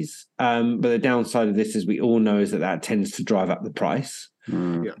minis, but the downside of this, as we all know, is that tends to drive up the price.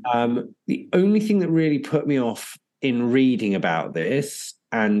 The only thing that really put me off in reading about this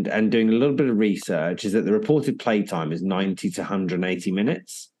and doing a little bit of research is that the reported playtime is 90 to 180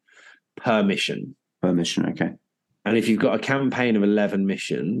 minutes per mission. Per mission, okay. And if you've got a campaign of 11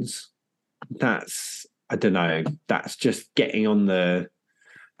 missions, that's just getting on the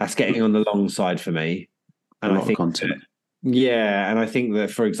long side for me. And I think content. And I think that,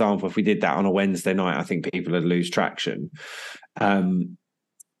 for example, if we did that on a Wednesday night, I think people would lose traction. And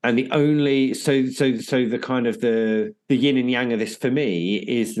the only the kind of the yin and yang of this for me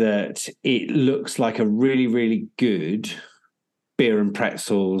is that it looks like a really, really good beer and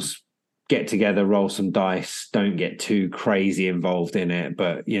pretzels, get together, roll some dice, don't get too crazy involved in it,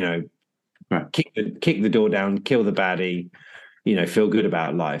 but right. kick the door down, kill the baddie. Feel good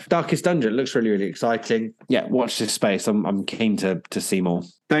about life. Darkest Dungeon looks really, really exciting. Yeah, watch this space. I'm keen to see more.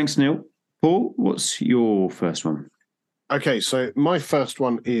 Thanks, Neil. Paul, what's your first one? Okay, so my first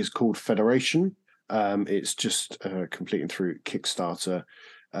one is called Federation. It's just completing through Kickstarter.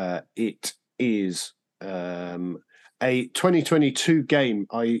 It is a 2022 game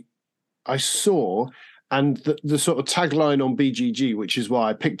I saw. And the sort of tagline on BGG, which is why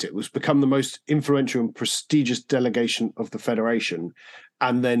I picked it, was become the most influential and prestigious delegation of the Federation.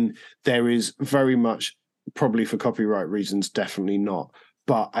 And then there is very much, probably for copyright reasons, definitely not,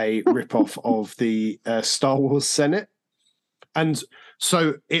 but a ripoff of the Star Wars Senate. And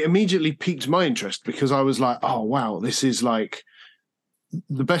so it immediately piqued my interest because I was like, oh, wow, this is like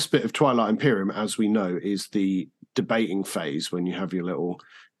the best bit of Twilight Imperium, as we know, is the debating phase when you have your little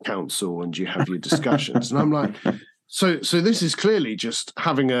council and you have your discussions. And I'm like, so this is clearly just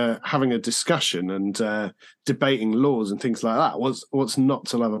having a discussion and debating laws and things like that. What's not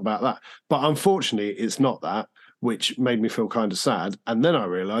to love about that? But unfortunately, it's not that, which made me feel kind of sad. And then I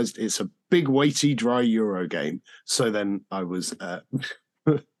realized it's a big, weighty, dry Euro game. So then I was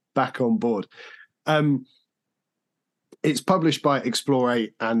back on board. It's published by Explore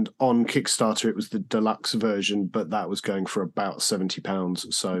 8, and on Kickstarter it was the deluxe version, but that was going for about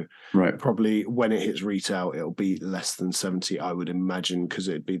 £70. So probably when it hits retail, it'll be less than 70, I would imagine, because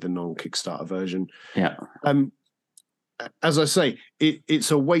it'd be the non-Kickstarter version. Yeah. As I say, it's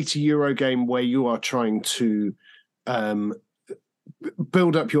a weighty Euro game where you are trying to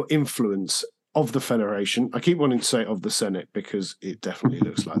build up your influence of the Federation. I keep wanting to say of the Senate because it definitely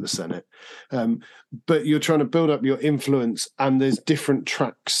looks like the Senate. But you're trying to build up your influence, and there's different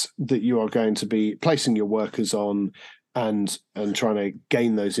tracks that you are going to be placing your workers on and trying to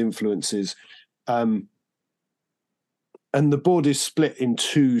gain those influences. And the board is split in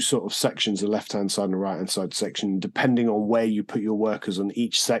two sort of sections, a left-hand side and a right-hand side section, depending on where you put your workers on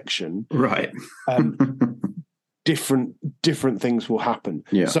each section. Right. Different things will happen.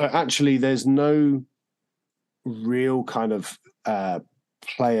 Yeah. So actually there's no real kind of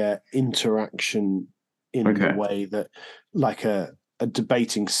player interaction in the way that like a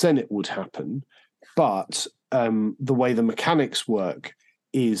debating Senate would happen. But the way the mechanics work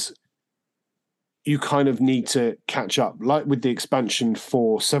is you kind of need to catch up, like with the expansion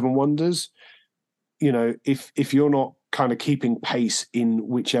for Seven Wonders. You know, if you're not kind of keeping pace in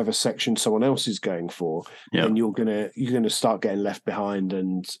whichever section someone else is going for, then you're gonna start getting left behind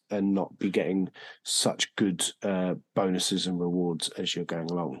and not be getting such good bonuses and rewards as you're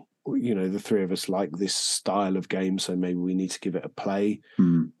going along. You know, the three of us like this style of game, so maybe we need to give it a play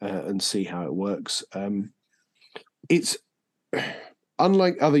and see how it works. It's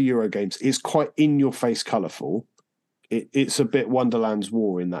unlike other Euro games, it's quite in-your-face colourful. It's a bit Wonderland's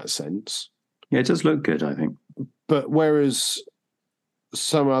War in that sense. Yeah, it does look good, I think. But whereas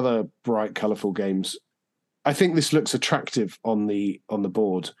some other bright, colourful games, I think this looks attractive on the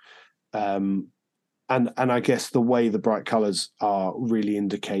board. And I guess the way the bright colours are really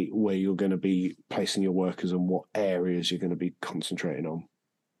indicate where you're going to be placing your workers and what areas you're going to be concentrating on.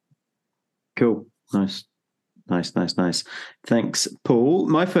 Cool. Nice. Thanks, Paul.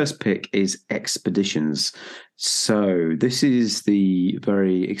 My first pick is Expeditions. So this is the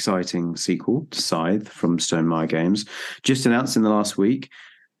very exciting sequel to Scythe from Stonemaier Games, just announced in the last week.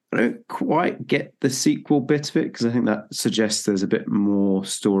 I don't quite get the sequel bit of it because I think that suggests there's a bit more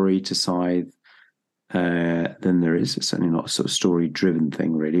story to Scythe than there is. It's certainly not a sort of story-driven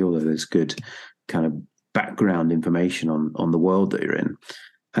thing, really, although there's good kind of background information on the world that you're in.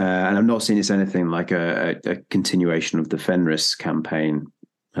 And I'm not seeing it's anything like a continuation of the Fenris campaign,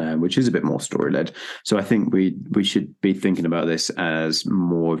 which is a bit more story-led. So I think we should be thinking about this as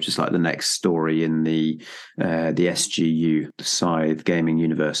more of just like the next story in the SGU, the Scythe gaming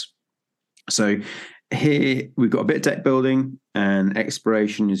universe. So here we've got a bit of deck building and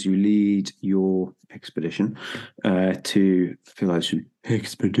exploration as you lead your expedition to, I feel like it should be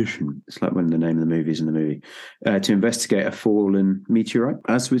expedition. It's like when the name of the movie is in the movie. To investigate a fallen meteorite.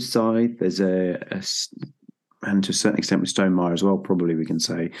 As with Scythe, there's and to a certain extent with Stonemaier as well, probably we can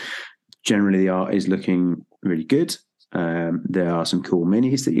say, generally the art is looking really good. There are some cool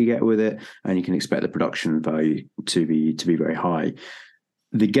minis that you get with it, and you can expect the production value to be very high.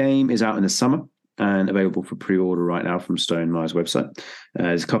 The game is out in the summer and available for pre-order right now from Stonemaier's website.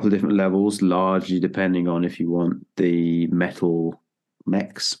 There's a couple of different levels, largely depending on if you want the metal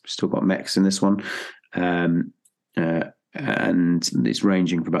mechs. We've still got mechs in this one. And it's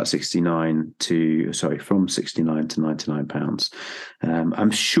ranging from about from 69 to £99.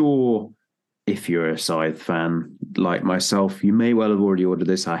 I'm sure if you're a Scythe fan like myself, you may well have already ordered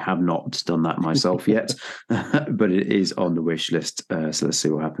this. I have not done that myself yet, but it is on the wish list. So let's see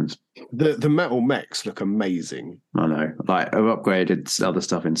what happens. The metal mechs look amazing. I know. Like, I've upgraded other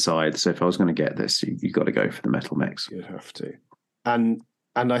stuff inside. So if I was going to get this, you've got to go for the metal mechs. You'd have to. And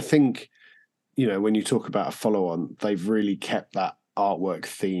I think, you know, when you talk about a follow-on, they've really kept that artwork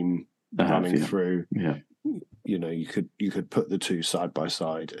theme running through. Yeah. You know, you could put the two side by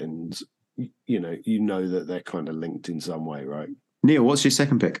side and you know that they're kind of linked in some way, right? Neil, what's your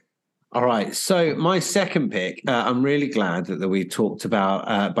second pick? All right. So my second pick, I'm really glad that we talked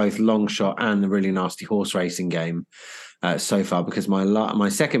about both Longshot and the really nasty horse racing game so far, because my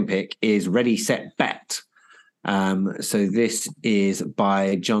second pick is Ready, Set, Bet. So this is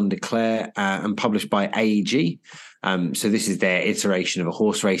by John DeClaire and published by AEG. So this is their iteration of a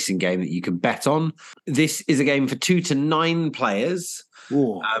horse racing game that you can bet on. This is a game for 2 to 9 players.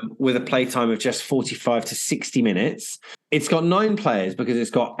 With a playtime of just 45 to 60 minutes. It's got 9 players because it's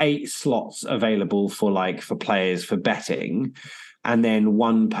got 8 slots available for players for betting. And then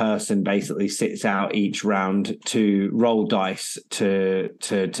one person basically sits out each round to roll dice to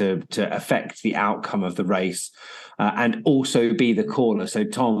affect the outcome of the race and also be the caller. So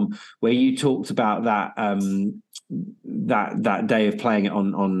Tom, where you talked about that that day of playing it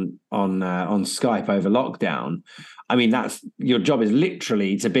on Skype over lockdown, I mean, that's your job is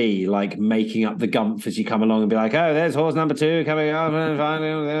literally to be like making up the gumph as you come along and be like, oh, there's horse number 2 coming up.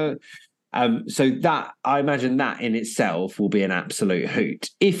 So that, I imagine that in itself will be an absolute hoot.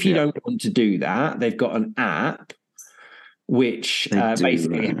 If you don't want to do that, they've got an app which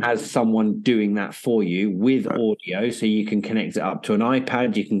basically has someone doing that for you with audio. So you can connect it up to an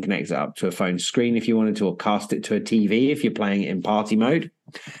iPad, you can connect it up to a phone screen if you wanted to, or cast it to a TV if you're playing it in party mode.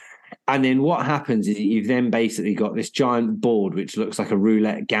 And then what happens is you've then basically got this giant board, which looks like a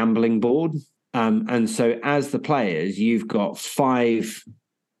roulette gambling board. And so as the players, you've got 5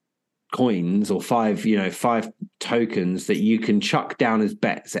 coins or 5 tokens that you can chuck down as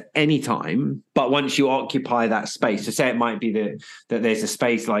bets at any time. But once you occupy that space, so say it might be that there's a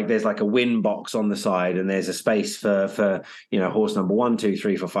space, like there's like a win box on the side, and there's a space for horse number 1, 2,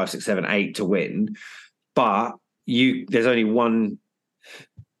 3, 4, 5, 6, 7, 8 to win. But there's only one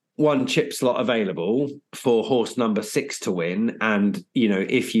chip slot available for horse number 6 to win, and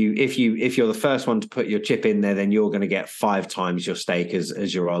if you're the first one to put your chip in there, then you're going to get 5 times your stake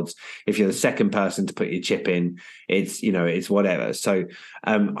as your odds. If you're the second person to put your chip in, it's whatever. So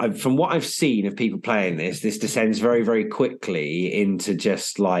from what I've seen of people playing this descends very, very quickly into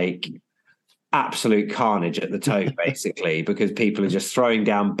just like absolute carnage at the toe, basically, because people are just throwing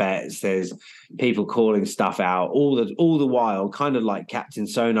down bets. There's people calling stuff out all the while, kind of like Captain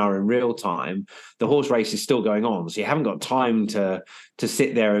Sonar in real time. The horse race is still going on, so you haven't got time to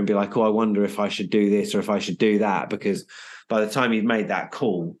sit there and be like, oh, I wonder if I should do this or if I should do that, because by the time you've made that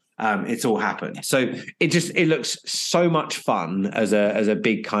call, it's all happened. So it looks so much fun as a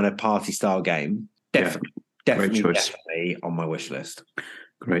big kind of party style game. Definitely on my wish list.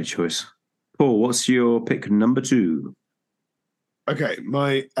 Great choice. Paul, what's your pick number 2? Okay,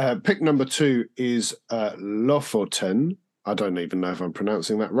 my pick number 2 is Lofoten. I don't even know if I'm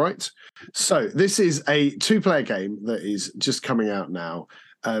pronouncing that right. So this is a 2-player game that is just coming out now.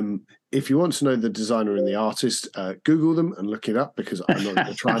 If you want to know the designer and the artist, Google them and look it up, because I'm not going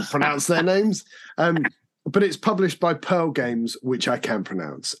to try and pronounce their names. But it's published by Pearl Games, which I can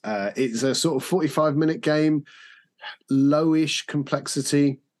pronounce. It's a sort of 45-minute game, lowish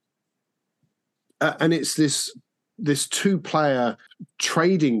complexity. And it's this 2-player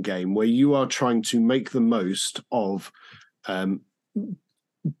trading game where you are trying to make the most of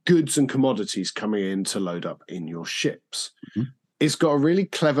goods and commodities coming in to load up in your ships. Mm-hmm. It's got a really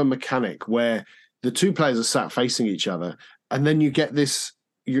clever mechanic where the 2 players are sat facing each other, and then you get this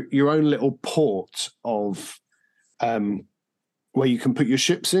your own little port of where you can put your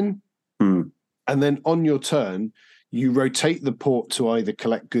ships in. Mm. And then on your turn, you rotate the port to either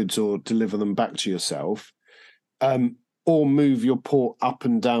collect goods or deliver them back to yourself, or move your port up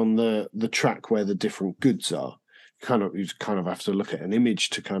and down the track where the different goods are. You kind of have to look at an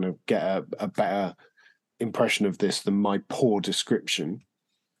image to kind of get a better impression of this than my poor description.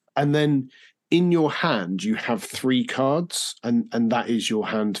 And then in your hand, you have 3 cards, and that is your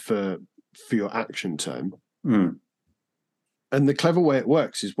hand for your action turn. Mm. And the clever way it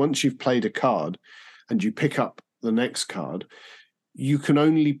works is once you've played a card and you pick up the next card, you can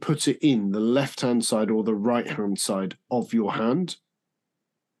only put it in the left-hand side or the right-hand side of your hand.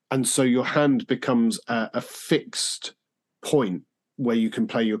 And so your hand becomes a fixed point where you can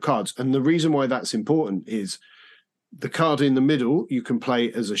play your cards. And the reason why that's important is the card in the middle you can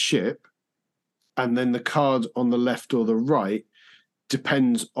play as a ship, and then the card on the left or the right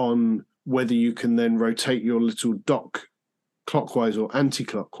depends on whether you can then rotate your little dock clockwise or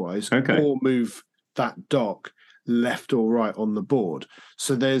anti-clockwise, or move that dock left or right on the board.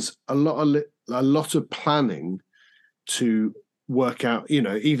 So there's a lot of planning to work out,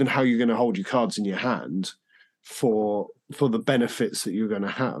 even how you're going to hold your cards in your hand for the benefits that you're going to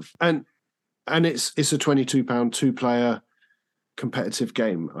have. And it's a £22 2-player competitive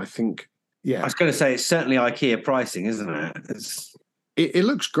game, I think. Yeah, I was going to say it's certainly IKEA pricing, isn't it? It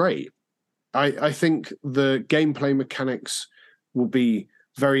looks great. I think the gameplay mechanics will be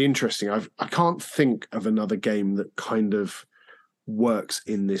very interesting. I can't think of another game that kind of works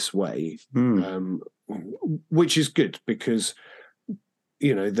in this way, which is good because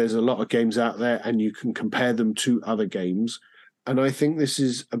there's a lot of games out there and you can compare them to other games. And I think this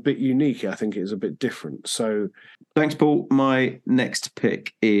is a bit unique. I think it is a bit different. So, thanks, Paul. My next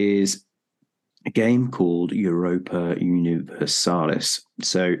pick is a game called Europa Universalis.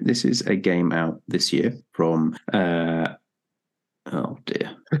 So this is a game out this year from Eivind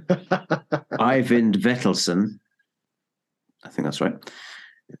Vettelsen. I think that's right.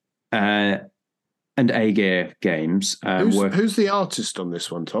 And Aegir Games. Who's the artist on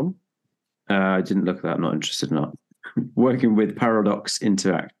this one, Tom? I didn't look at that. I'm not interested in that. Working with Paradox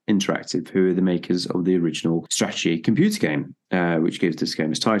Interactive, who are the makers of the original strategy computer game, which gives this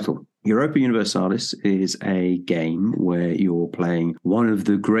game its title. Europa Universalis is a game where you're playing one of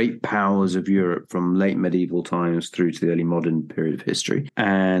the great powers of Europe from late medieval times through to the early modern period of history.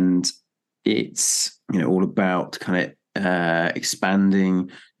 And it's all about kind of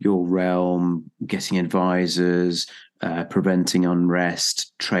expanding your realm, getting advisors, preventing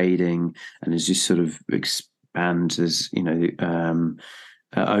unrest, trading, and as you sort of expand, as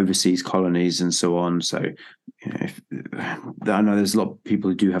overseas colonies and so on. So, I know there's a lot of people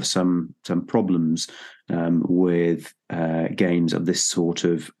who do have some problems with games of this sort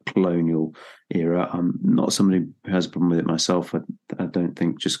of colonial era. I'm not somebody who has a problem with it myself. I don't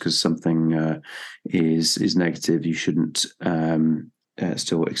think just because something is negative, you shouldn't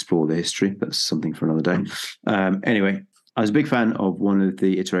still explore the history. That's something for another day. Anyway, I was a big fan of one of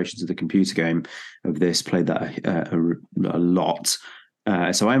the iterations of the computer game of this, played that a lot.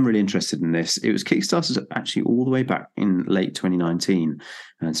 So I'm really interested in this. It was kickstarted actually all the way back in late 2019,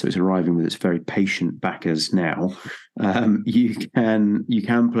 and so it's arriving with its very patient backers now. You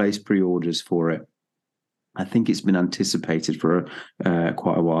can place pre-orders for it. I think it's been anticipated for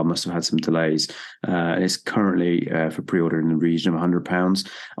quite a while. Must have had some delays. And it's currently for pre-order in the region of £100.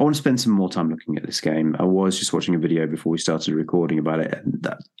 I want to spend some more time looking at this game. I was just watching a video before we started recording about it, and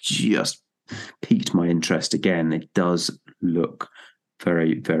that just piqued my interest again. It does look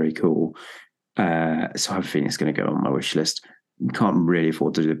very, very cool. So I have a feeling it's going to go on my wish list. Can't really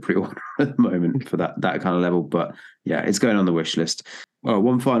afford to do the pre-order at the moment for that kind of level, but yeah, it's going on the wish list.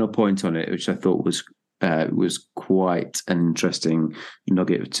 One final point on it, which I thought was quite an interesting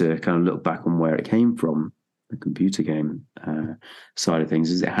nugget to kind of look back on where it came from, the computer game side of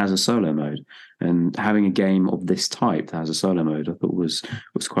things, is it has a solo mode. And having a game of this type that has a solo mode, I thought was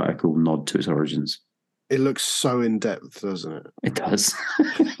quite a cool nod to its origins. It looks so in depth, doesn't it? It does.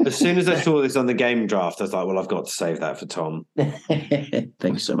 As soon as I saw this on the game draft, I was like, well, I've got to save that for Tom. Thank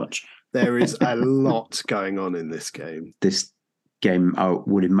you so much. There is a lot going on in this game. This game, I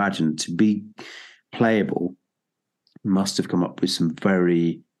would imagine, to be playable, must have come up with some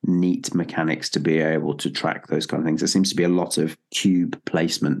very neat mechanics to be able to track those kind of things. There seems to be a lot of cube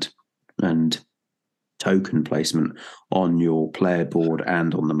placement and token placement on your player board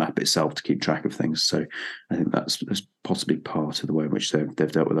and on the map itself to keep track of things. So I think that's possibly part of the way in which they've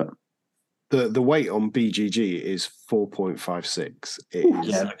dealt with that. The weight on BGG is 4.56.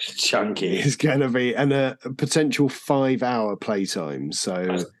 Yeah, looks chunky. It's going to be a potential 5-hour playtime.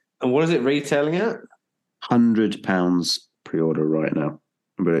 So, and what is it retailing at? £100 pre-order right now,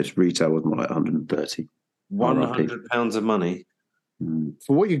 but its retail was more like 130. £100 of money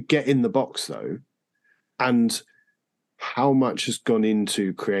for what you get in the box, though. And how much has gone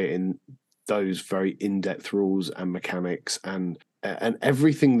into creating those very in-depth rules and mechanics and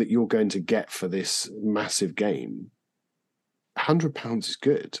everything that you're going to get for this massive game. £100 is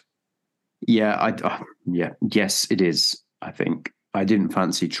good. Yeah, yes, it is. I think I didn't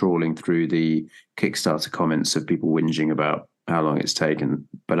fancy trawling through the Kickstarter comments of people whinging about how long it's taken,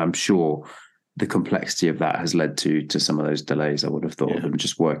 but I'm sure the complexity of that has led to some of those delays. I would have thought of them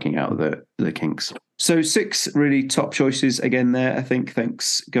just working out the kinks. So 6 really top choices again there, I think.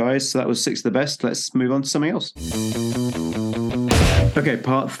 Thanks, guys. So that was 6 of the best. Let's move on to something else. Okay,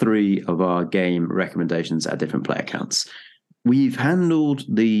 part 3 of our game recommendations at different player counts. We've handled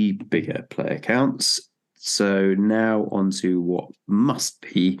the bigger player counts. So now on to what must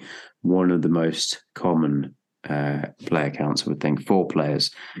be one of the most common player counts, I would think, 4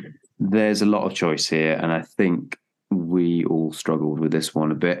 players. There's a lot of choice here, and I think we all struggled with this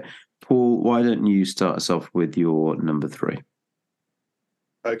one a bit. Paul, why don't you start us off with your number 3?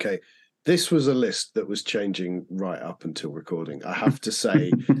 Okay. This was a list that was changing right up until recording. I have to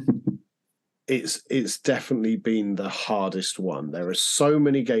say, it's definitely been the hardest one. There are so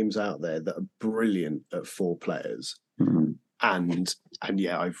many games out there that are brilliant at 4 players. Mm-hmm. And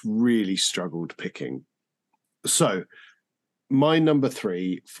yeah, I've really struggled picking. So my number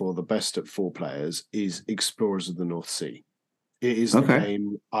 3 for the best at 4 players is Explorers of the North Sea. It is the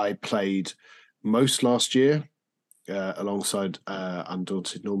game I played most last year alongside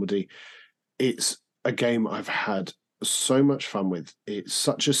Undaunted Normandy. It's a game I've had so much fun with. It's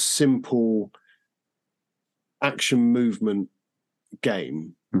such a simple action movement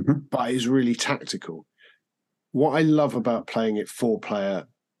game, but it's really tactical. What I love about playing it 4 player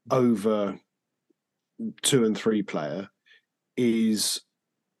over 2 and 3 player is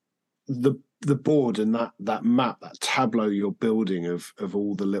the board and that map, that tableau you're building of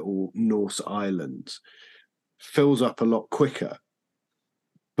all the little Norse islands fills up a lot quicker.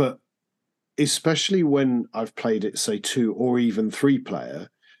 But especially when I've played it, say 2 or even 3 player,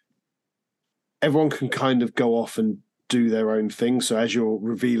 everyone can kind of go off and do their own thing. So as you're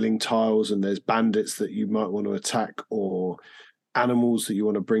revealing tiles and there's bandits that you might want to attack or animals that you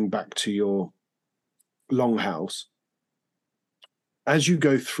want to bring back to your longhouse, as you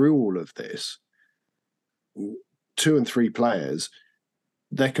go through all of this, 2 and 3 players,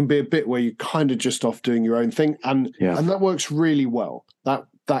 there can be a bit where you're kind of just off doing your own thing, and that works really well.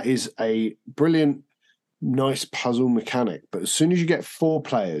 That is a brilliant, nice puzzle mechanic. But as soon as you get 4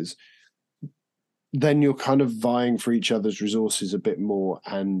 players, then you're kind of vying for each other's resources a bit more,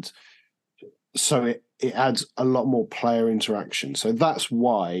 and so it adds a lot more player interaction. So that's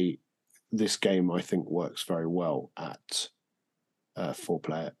why this game, I think, works very well at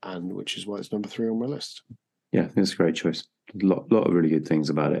 4-player, and which is why it's number 3 on my list. Yeah, I think it's a great choice. A lot of really good things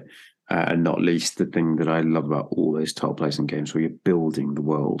about it. And not least the thing that I love about all those tile placing games where you're building the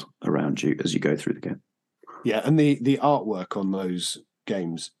world around you as you go through the game. Yeah, and the artwork on those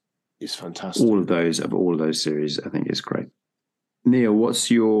games is fantastic. All of those series, I think, is great. Neil, what's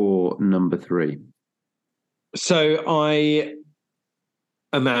your number 3? So I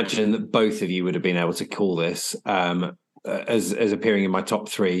imagine that both of you would have been able to call this as appearing in my top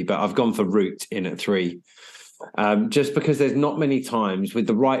 3, but I've gone for Root in at 3. Just because there's not many times with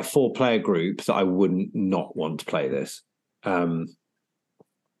the right 4-player group that I wouldn't not want to play this.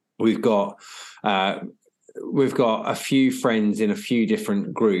 We've got a few friends in a few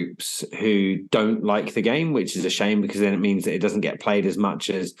different groups who don't like the game, which is a shame because then it means that it doesn't get played as much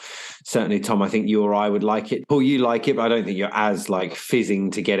as certainly Tom. I think you or I would like it. Paul, you like it, but I don't think you're as like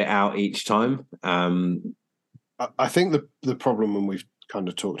fizzing to get it out each time. I think the problem, and we've kind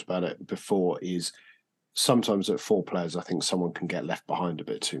of talked about it before, is sometimes at 4 players, I think someone can get left behind a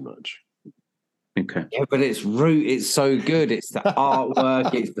bit too much. Okay. Yeah, but it's Root. It's so good. It's the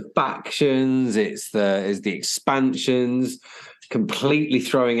artwork. It's the factions. It's the expansions. Completely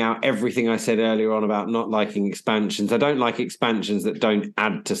throwing out everything I said earlier on about not liking expansions. I don't like expansions that don't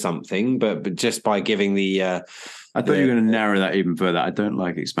add to something, but just by giving the. I thought you were going to narrow that even further. I don't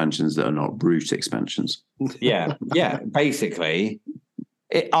like expansions that are not Root expansions. Yeah. Basically.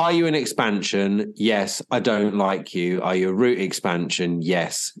 Are you an expansion? Yes, I don't like you. Are you a Root expansion?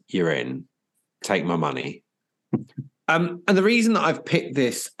 Yes, you're in. Take my money. And the reason that I've picked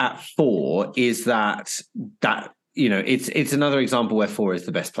this at 4 is that it's another example where 4 is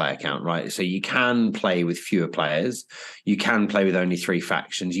the best player count, right? So you can play with fewer players, you can play with only 3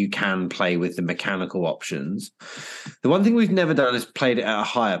 factions, you can play with the mechanical options. The one thing we've never done is played it at a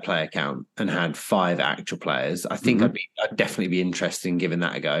higher player count and had 5 actual players. I think I'd definitely be interested in giving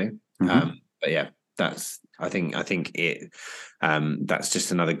that a go. But yeah, that's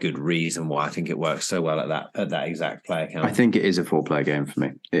just another good reason why I think it works so well at that exact player count. I think it is a 4-player game for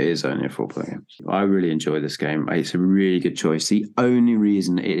me. It is only a 4-player game. I really enjoy this game. It's a really good choice. The only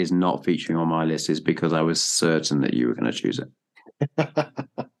reason it is not featuring on my list is because I was certain that you were going to choose it.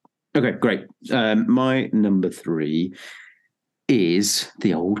 Okay, great. My number 3 is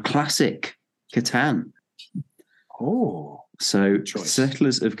the old classic, Catan. Oh, so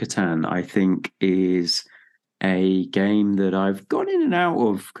Settlers of Catan, I think, is a game that I've gone in and out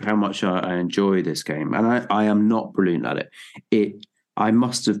of how much I enjoy this game. And I am not brilliant at it. I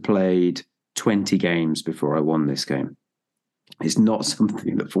must have played 20 games before I won this game. It's not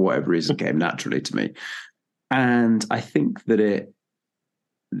something that, for whatever reason, came naturally to me. And I think that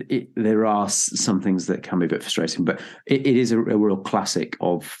there are some things that can be a bit frustrating, but it is a real classic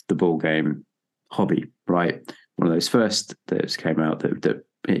of the ball game hobby, right? One of those first that came out that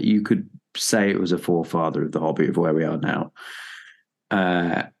you could say it was a forefather of the hobby of where we are now.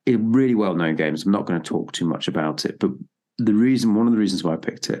 Really well-known games. I'm not going to talk too much about it, but one of the reasons why I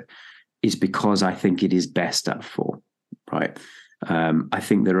picked it is because I think it is best at 4, right? I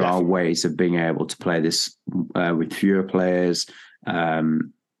think there are ways of being able to play this with fewer players. There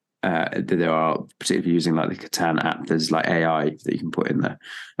are, particularly using like the Catan app, there's like AI that you can put in there,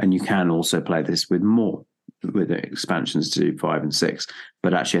 and you can also play this with more, with the expansions to 5 and 6.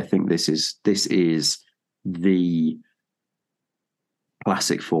 But actually, I think this is the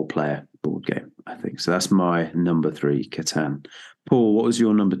classic 4-player board game, I think. So that's my number 3, Catan. Paul, what was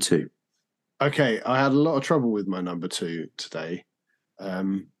your number 2? Okay, I had a lot of trouble with my number 2 today.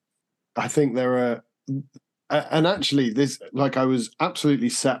 I think there are, and actually this, like, I was absolutely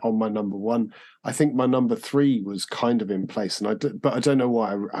set on my number 1. I think my number 3 was kind of in place, but I don't know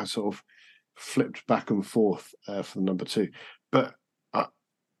why I sort of flipped back and forth for the number 2. But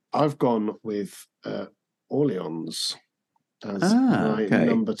I've gone with Orleans as my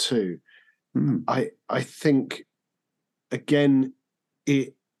number 2. I think, again,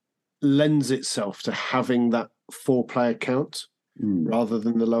 it lends itself to having that 4-player count rather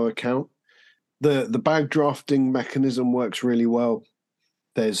than the lower count. The bag drafting mechanism works really well.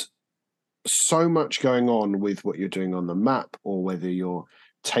 There's so much going on with what you're doing on the map, or whether you're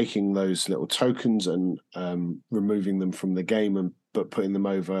taking those little tokens and removing them from the game but putting them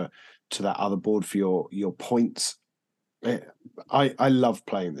over to that other board for your points. I love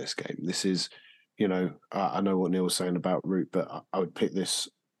playing this game. This is, I know what Neil was saying about Root, but I would pick this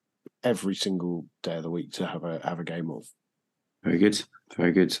every single day of the week to have a game of. Very good.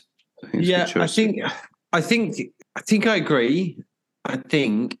 Very good. I think I agree. I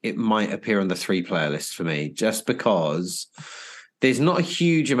think it might appear on the 3-player list for me, just because there's not a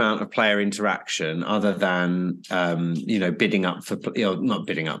huge amount of player interaction other than bidding up for not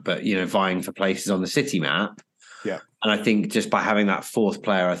bidding up, but vying for places on the city map. Yeah, and I think just by having that 4th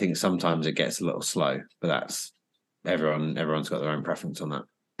player, I think sometimes it gets a little slow. But that's everyone's got their own preference on that.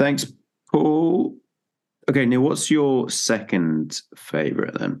 Thanks, Paul. Okay, Neil, what's your second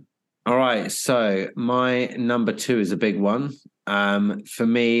favourite then? All right, so my number 2 is a big one. For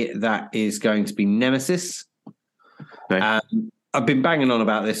me, that is going to be Nemesis. Okay. I've been banging on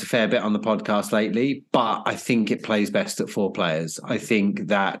about this a fair bit on the podcast lately, but I think it plays best at 4 players. I think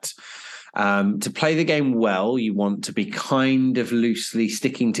that to play the game well, you want to be kind of loosely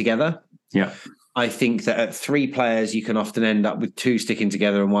sticking together. Yeah. I think that at 3 players, you can often end up with 2 sticking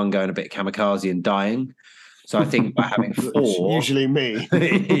together and 1 going a bit kamikaze and dying. So I think by having 4... Usually me.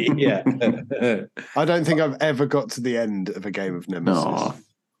 Yeah. I don't think I've ever got to the end of a game of Nemesis. Aww.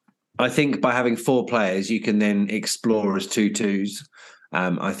 I think by having 4 players, you can then explore as 2-2s.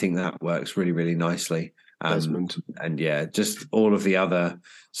 I think that works really, really nicely. Desmond. And just all of the other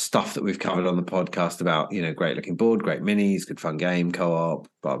stuff that we've covered on the podcast about, great looking board, great minis, good fun game, co-op,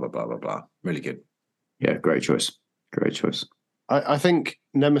 blah, blah, blah, blah, blah. Really good. Yeah, great choice. Great choice. I think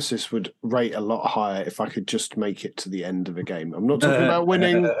Nemesis would rate a lot higher if I could just make it to the end of a game. I'm not talking about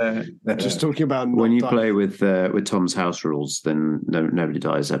winning, just talking about when you play with Tom's house rules, then nobody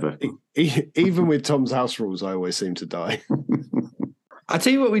dies ever. Even with Tom's house rules, I always seem to die. I'll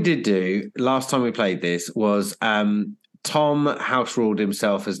tell you what we did do last time we played this was Tom house ruled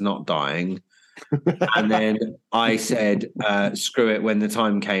himself as not dying. And then I said, screw it when the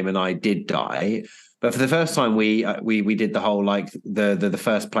time came and I did die. But for the first time, we did the whole the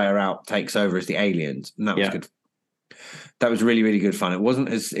first player out takes over as the aliens, and that was good. That was really, really good fun. It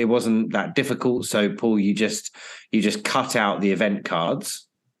wasn't that difficult. So Paul, you just cut out the event cards,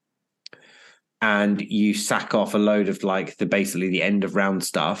 and you sack off a load of basically the end of round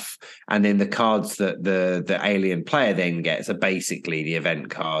stuff, and then the cards that the alien player then gets are basically the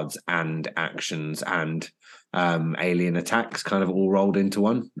event cards and actions and alien attacks, kind of all rolled into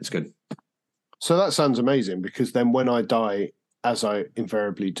one. It's good. So that sounds amazing, because then when I die, as I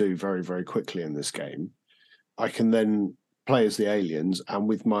invariably do very, very quickly in this game, I can then play as the aliens, and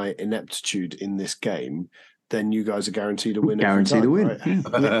with my ineptitude in this game, then you guys are guaranteed to win. Guaranteed to win.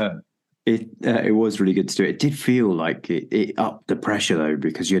 Right? It was really good to do. It did feel like it upped the pressure though,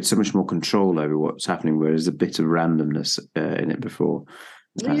 because you had so much more control over what's happening, whereas a bit of randomness in it before.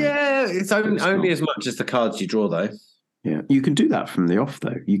 It's only as much as the cards you draw though. Yeah, you can do that from the off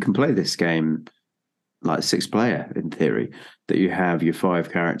though. You can play this game like 6 player in theory, that you have your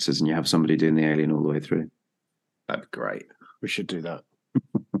 5 characters and you have somebody doing the alien all the way through. That'd be great. We should do that.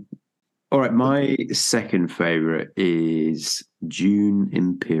 All right, my second favourite is Dune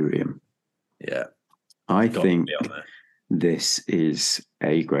Imperium. Yeah. I think this is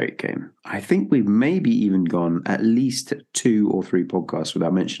a great game. I think we've maybe even gone at least 2 or 3 podcasts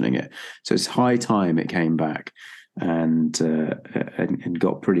without mentioning it. So it's high time it came back and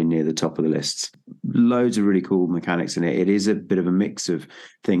got pretty near the top of the lists. Loads of really cool mechanics in it. It is a bit of a mix of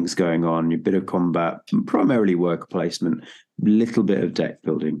things going on, a bit of combat, primarily worker placement, little bit of deck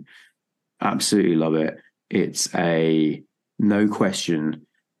building. Absolutely love it. It's a no question.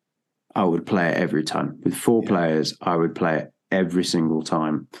 I would play it every time. With 4 players, I would play it every single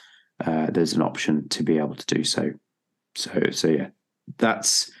time. There's an option to be able to do so. So yeah,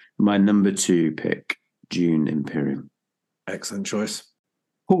 that's my number 2 pick, Dune Imperium. Excellent choice.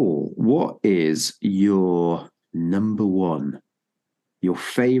 Paul, what is your number 1, your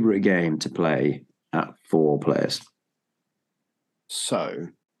favourite game to play at 4 players? So,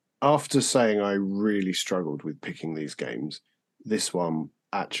 after saying I really struggled with picking these games, this one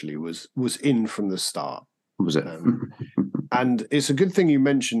actually was in from the start. Was it? And it's a good thing you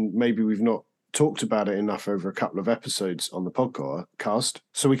mentioned, maybe we've not talked about it enough over a couple of episodes on the podcast,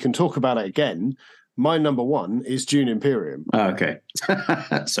 so we can talk about it again. My number 1 is Dune Imperium. Oh, okay.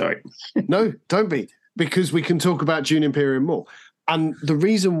 Sorry. No, don't be, because we can talk about Dune Imperium more. And the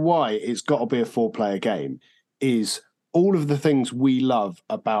reason why it's got to be a 4-player game is all of the things we love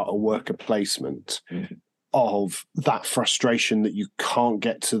about a worker placement, of that frustration that you can't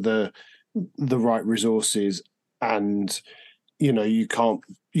get to the right resources, and you can't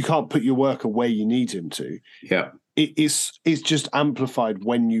put your worker where you need him to. Yeah, it's just amplified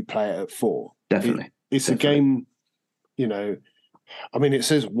when you play it at 4. Definitely. It's a game. You know, I mean, it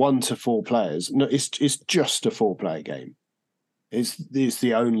says 1 to 4 players. No, it's just a 4-player game. It's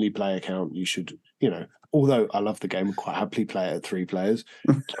the only player count you should, although I love the game and quite happily play it at 3 players.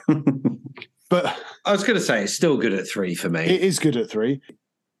 But I was going to say it's still good at 3 for me. It is good at 3.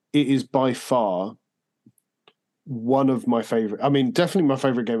 It is by far one of my favorite. I mean, definitely my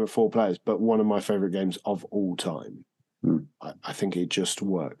favorite game of 4 players, but one of my favorite games of all time. I think it just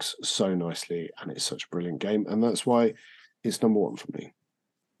works so nicely, and it's such a brilliant game, and that's why it's number 1 for me.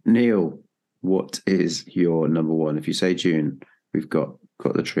 Neil, what is your number 1? If you say June, we've got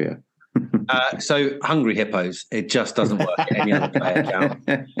the trio. So Hungry Hippos, it just doesn't work at any other player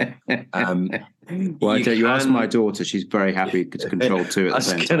count. Well, you ask my daughter; she's very happy to control 2 at the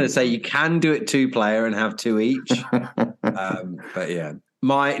same time. I was going to say you can do it 2-player and have 2 each, but yeah,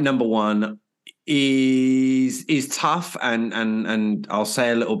 my number 1 is tough, and I'll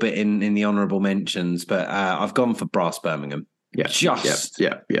say a little bit in the honourable mentions, but I've gone for Brass Birmingham. Yeah,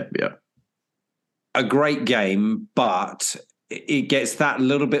 a great game, but it gets that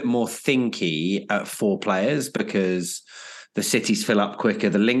little bit more thinky at 4 players because the cities fill up quicker.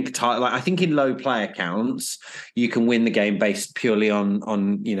 The link tile, I think in low player counts, you can win the game based purely on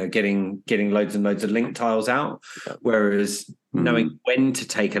getting loads and loads of link tiles out. Whereas knowing when to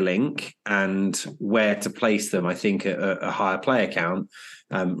take a link and where to place them, I think a higher player count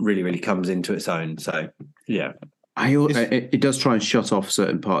really, really comes into its own. So yeah. It does try and shut off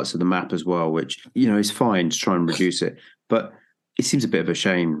certain parts of the map as well, which is fine to try and reduce it, but it seems a bit of a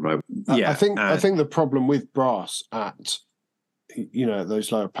shame, right? Yeah, I think the problem with Brass at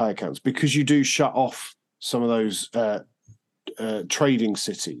those lower player counts, because you do shut off some of those trading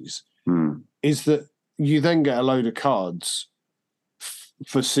cities, is that you then get a load of cards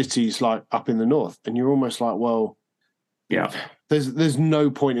for cities like up in the north, and you're almost like, well, yeah, there's no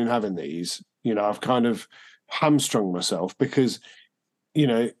point in having these. I've kind of hamstrung myself because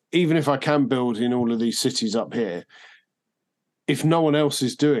even if I can build in all of these cities up here, if no one else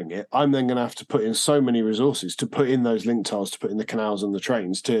is doing it, I'm then going to have to put in so many resources to put in those link tiles, to put in the canals and the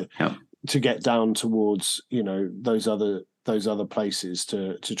trains to get down towards those other places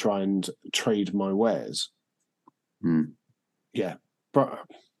to try and trade my wares. Yeah,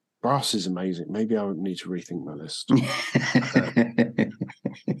 Brass is amazing. Maybe I need to rethink my list.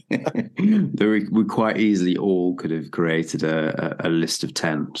 We quite easily all could have created a list of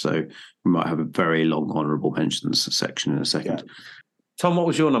 10, so we might have a very long honourable mentions section in a second. Yeah. Tom, what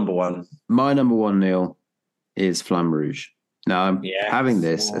was your number 1? My number 1, Neil, is Flamme Rouge. Now I'm having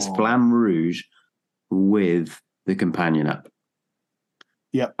this as Flamme Rouge with the companion app.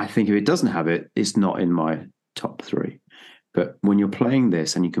 Yeah, I think if it doesn't have it, it's not in my top 3. But when you're playing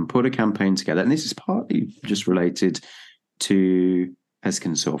this and you can put a campaign together, and this is partly just related to, as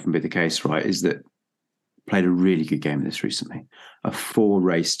can so often be the case, right, is that played a really good game of this recently. A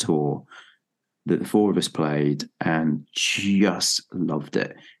 4-race tour that the 4 of us played and just loved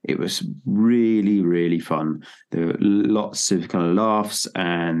it. It was really, really fun. There were lots of kind of laughs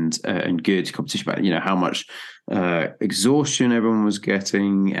and good competition about, how much exhaustion everyone was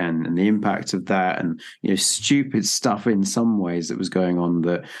getting and the impact of that, and stupid stuff in some ways that was going on,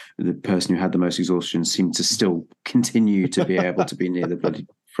 that the person who had the most exhaustion seemed to still continue to be able to be near the bloody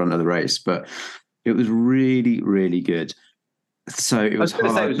front of the race. But it was really, really good. So it was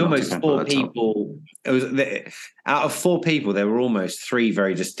hard. It was almost 4 people. Out of 4 people, there were almost 3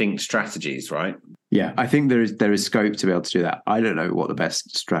 very distinct strategies, right? Yeah, I think there is scope to be able to do that. I don't know what the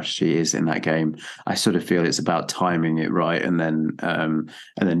best strategy is in that game. I sort of feel it's about timing it right, and then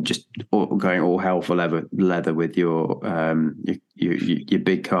just going all hell for leather with your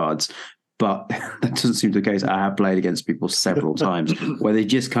big cards. But that doesn't seem to be the case. I have played against people several times where they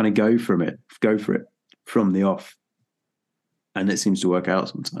just kind of go for it from the off. And it seems to work out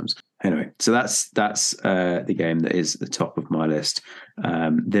sometimes. Anyway, so that's the game that is at the top of my list.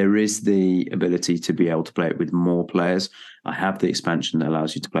 There is the ability to be able to play it with more players. I have the expansion that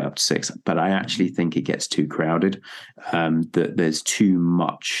allows you to play up to 6, but I actually think it gets too crowded. That there's too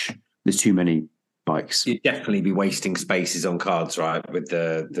many bikes. You'd definitely be wasting spaces on cards, right? With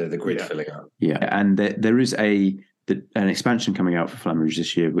the grid filling up. Yeah, and there is an expansion coming out for Flamme Rouge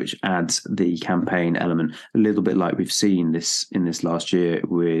this year, which adds the campaign element, a little bit like we've seen this in this last year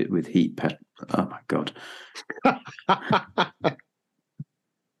with Heat Pet. Oh my god!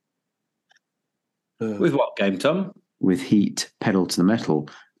 With what game, Tom? With Heat Pedal to the Metal,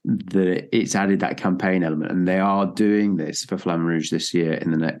 it's added that campaign element, and they are doing this for Flamme Rouge this year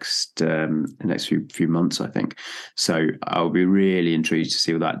in the next few months, I think. So I'll be really intrigued to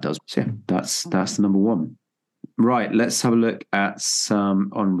see what that does. So yeah, that's the number 1. Right, let's have a look at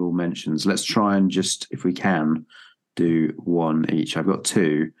some honourable mentions. Let's try and just, if we can, do one each. I've got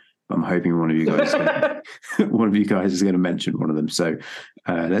two, but I'm hoping one of you guys is going to mention one of them. So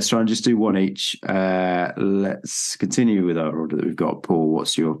let's try and just do one each. Let's continue with our order that we've got. Paul,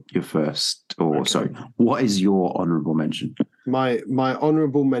 what's your first? Or sorry, what is your honourable mention? My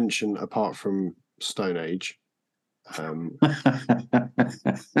honourable mention, apart from Stone Age,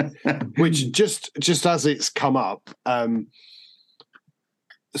 which just as it's come up,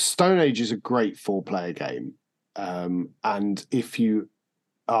 Stone Age is a great 4-player game, and if you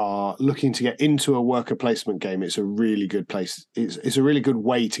are looking to get into a worker placement game, it's a really good place. It's a really good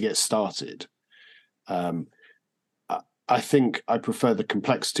way to get started. I think I prefer the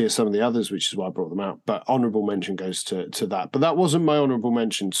complexity of some of the others, which is why I brought them out. But honourable mention goes to that. But that wasn't my honourable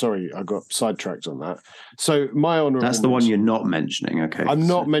mention. Sorry, I got sidetracked on that. So my honourable That's the one you're not mentioning. Okay, I'm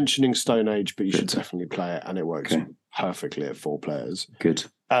not mentioning Stone Age, but you should definitely play it, and it works perfectly at 4 players. Good.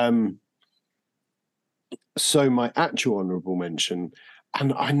 So my actual honourable mention,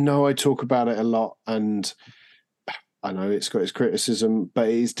 and I know I talk about it a lot, and I know it's got its criticism, but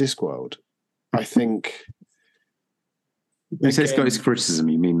it is Discworld. I think. When you say it's got its criticism,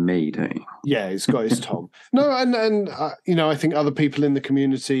 you mean me, don't you? Yeah, it's got its Tom. No, and I think other people in the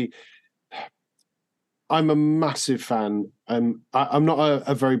community. I'm a massive fan. I'm not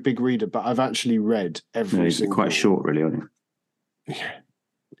a very big reader, but I've actually read every single. Quite short, really, aren't you?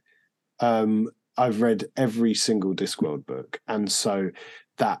 Yeah. I've read every single Discworld book, and so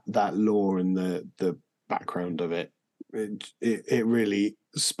that lore and the background of it really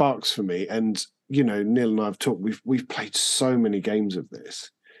sparks for me. And Neil and I have talked. We've played so many games of this,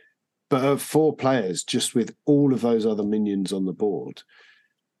 but at 4 players, just with all of those other minions on the board,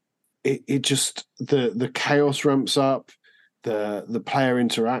 it just the chaos ramps up, the player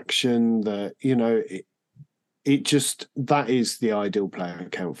interaction, it just, that is the ideal player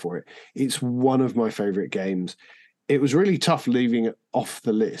account for it. It's one of my favorite games. It was really tough leaving it off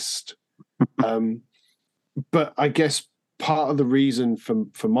the list, but I guess part of the reason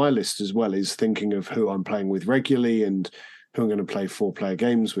for my list as well is thinking of who I'm playing with regularly and who I'm going to play 4-player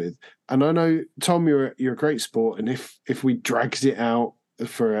games with. And I know, Tom, you're a great sport, and if we dragged it out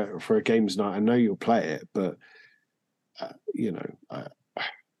for a games night, I know you'll play it, but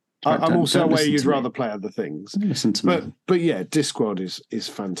I'm also aware you'd rather play other things. Listen to me. But yeah, Discworld is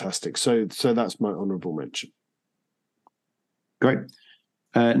fantastic. So that's my honourable mention. Great.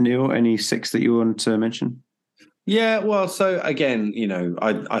 Neil, any 6 that you want to mention? Yeah, well, so again,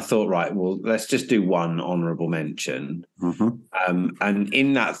 I thought, right, well, let's just do one honourable mention. Mm-hmm. And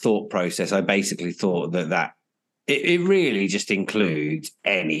in that thought process, I basically thought that it really just includes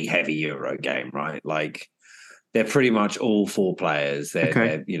any heavy Euro game, right? Like, they're pretty much all 4 players.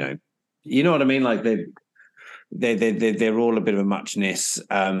 They're you know what I mean? Like they're all a bit of a muchness.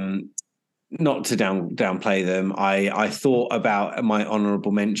 Not to downplay them. I thought about my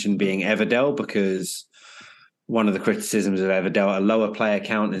honourable mention being Everdell, because one of the criticisms of Everdell, a lower player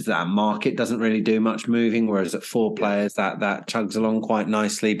count, is that market doesn't really do much moving, whereas at 4 players that chugs along quite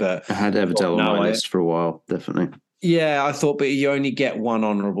nicely. But I had Everdell on my list for a while, definitely. Yeah, I thought, but you only get one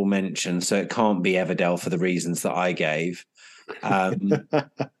honourable mention, so it can't be Everdell for the reasons that I gave. I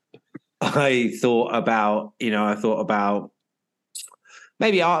thought about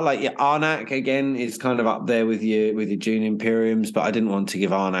maybe Arnak again is kind of up there with your June Imperiums, but I didn't want to give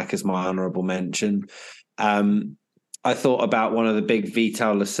Arnak as my honourable mention. I thought about one of the big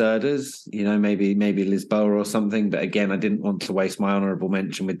Vital Lacerdas, maybe Lisboa or something, but again, I didn't want to waste my honourable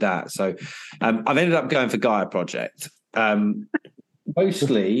mention with that. So I've ended up going for Gaia Project,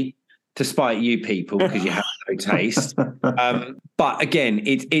 mostly to spite you people because you have no taste. But again,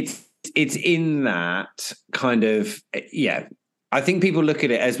 it's in that kind of, yeah. I think people look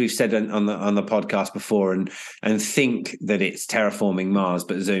at it, as we've said on the podcast before, and think that it's terraforming Mars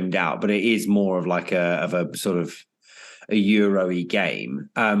but zoomed out. But it is more of like a sort of a Euro-y game.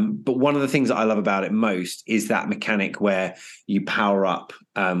 But one of the things that I love about it most is that mechanic where you power up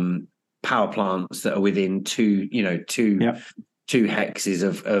power plants that are within two hexes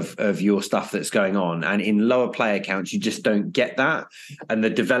of your stuff that's going on. And in lower player counts, you just don't get that. And the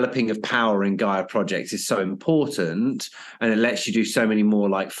developing of power in Gaia Projects is so important, and it lets you do so many more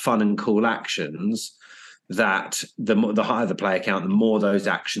like fun and cool actions, that the higher the player count, the more those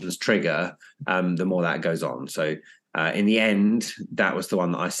actions trigger, the more that goes on. So in the end, that was the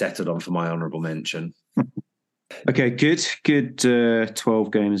one that I settled on for my honourable mention. Okay, good.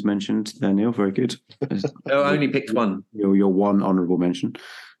 12 games mentioned there, Neil. Very good. No, I only picked one. Your one honourable mention.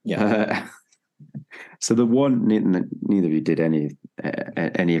 Yeah. So the one, neither of you did any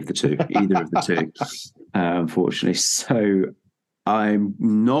of the two, either of the two, unfortunately. So I'm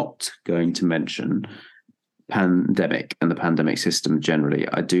not going to mention pandemic and the pandemic system generally.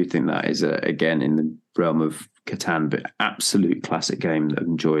 I do think that is, again, in the realm of Catan, but absolute classic game that I've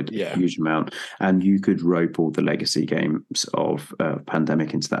enjoyed a huge amount. And you could rope all the legacy games of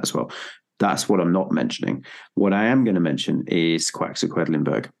pandemic into that as well. That's what I'm not mentioning. What I am going to mention is Quacks of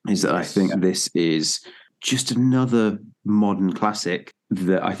Quedlinburg, is that I think this is just another modern classic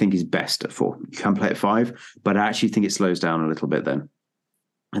that I think is best at 4. You can play at 5, but I actually think it slows down a little bit then.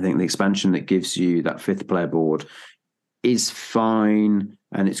 I think the expansion that gives you that 5th player board is fine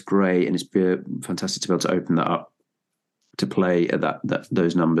and it's great and it's fantastic to be able to open that up to play at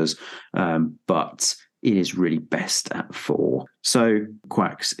those numbers. But it is really best at 4. So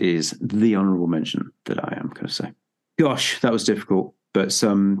Quacks is the honourable mention that I am going to say. Gosh, that was difficult, but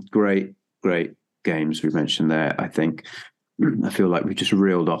some great games we mentioned there. I think I feel like we just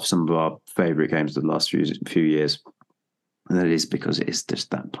reeled off some of our favourite games of the last few years. And that is because it is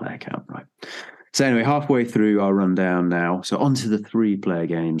just that player count, right? So anyway, halfway through our rundown now. So on to the 3-player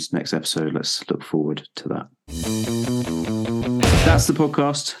games next episode. Let's look forward to that. That's the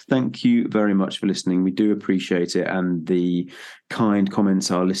podcast. Thank you very much for listening. We do appreciate it, and the kind comments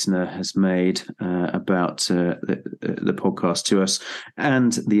our listener has made about the podcast to us,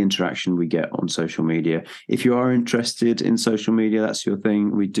 and the interaction we get on social media. If you are interested in social media, that's your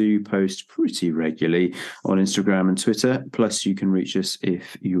thing. We do post pretty regularly on Instagram and Twitter. Plus, you can reach us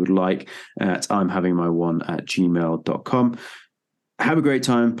if you would like at imhavingmyone@gmail.com. Have a great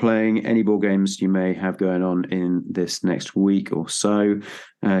time playing any board games you may have going on in this next week or so.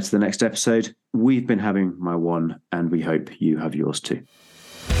 To the next episode, we've been having my one, and we hope you have yours too.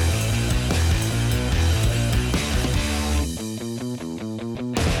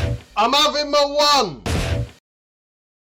 I'm having my one!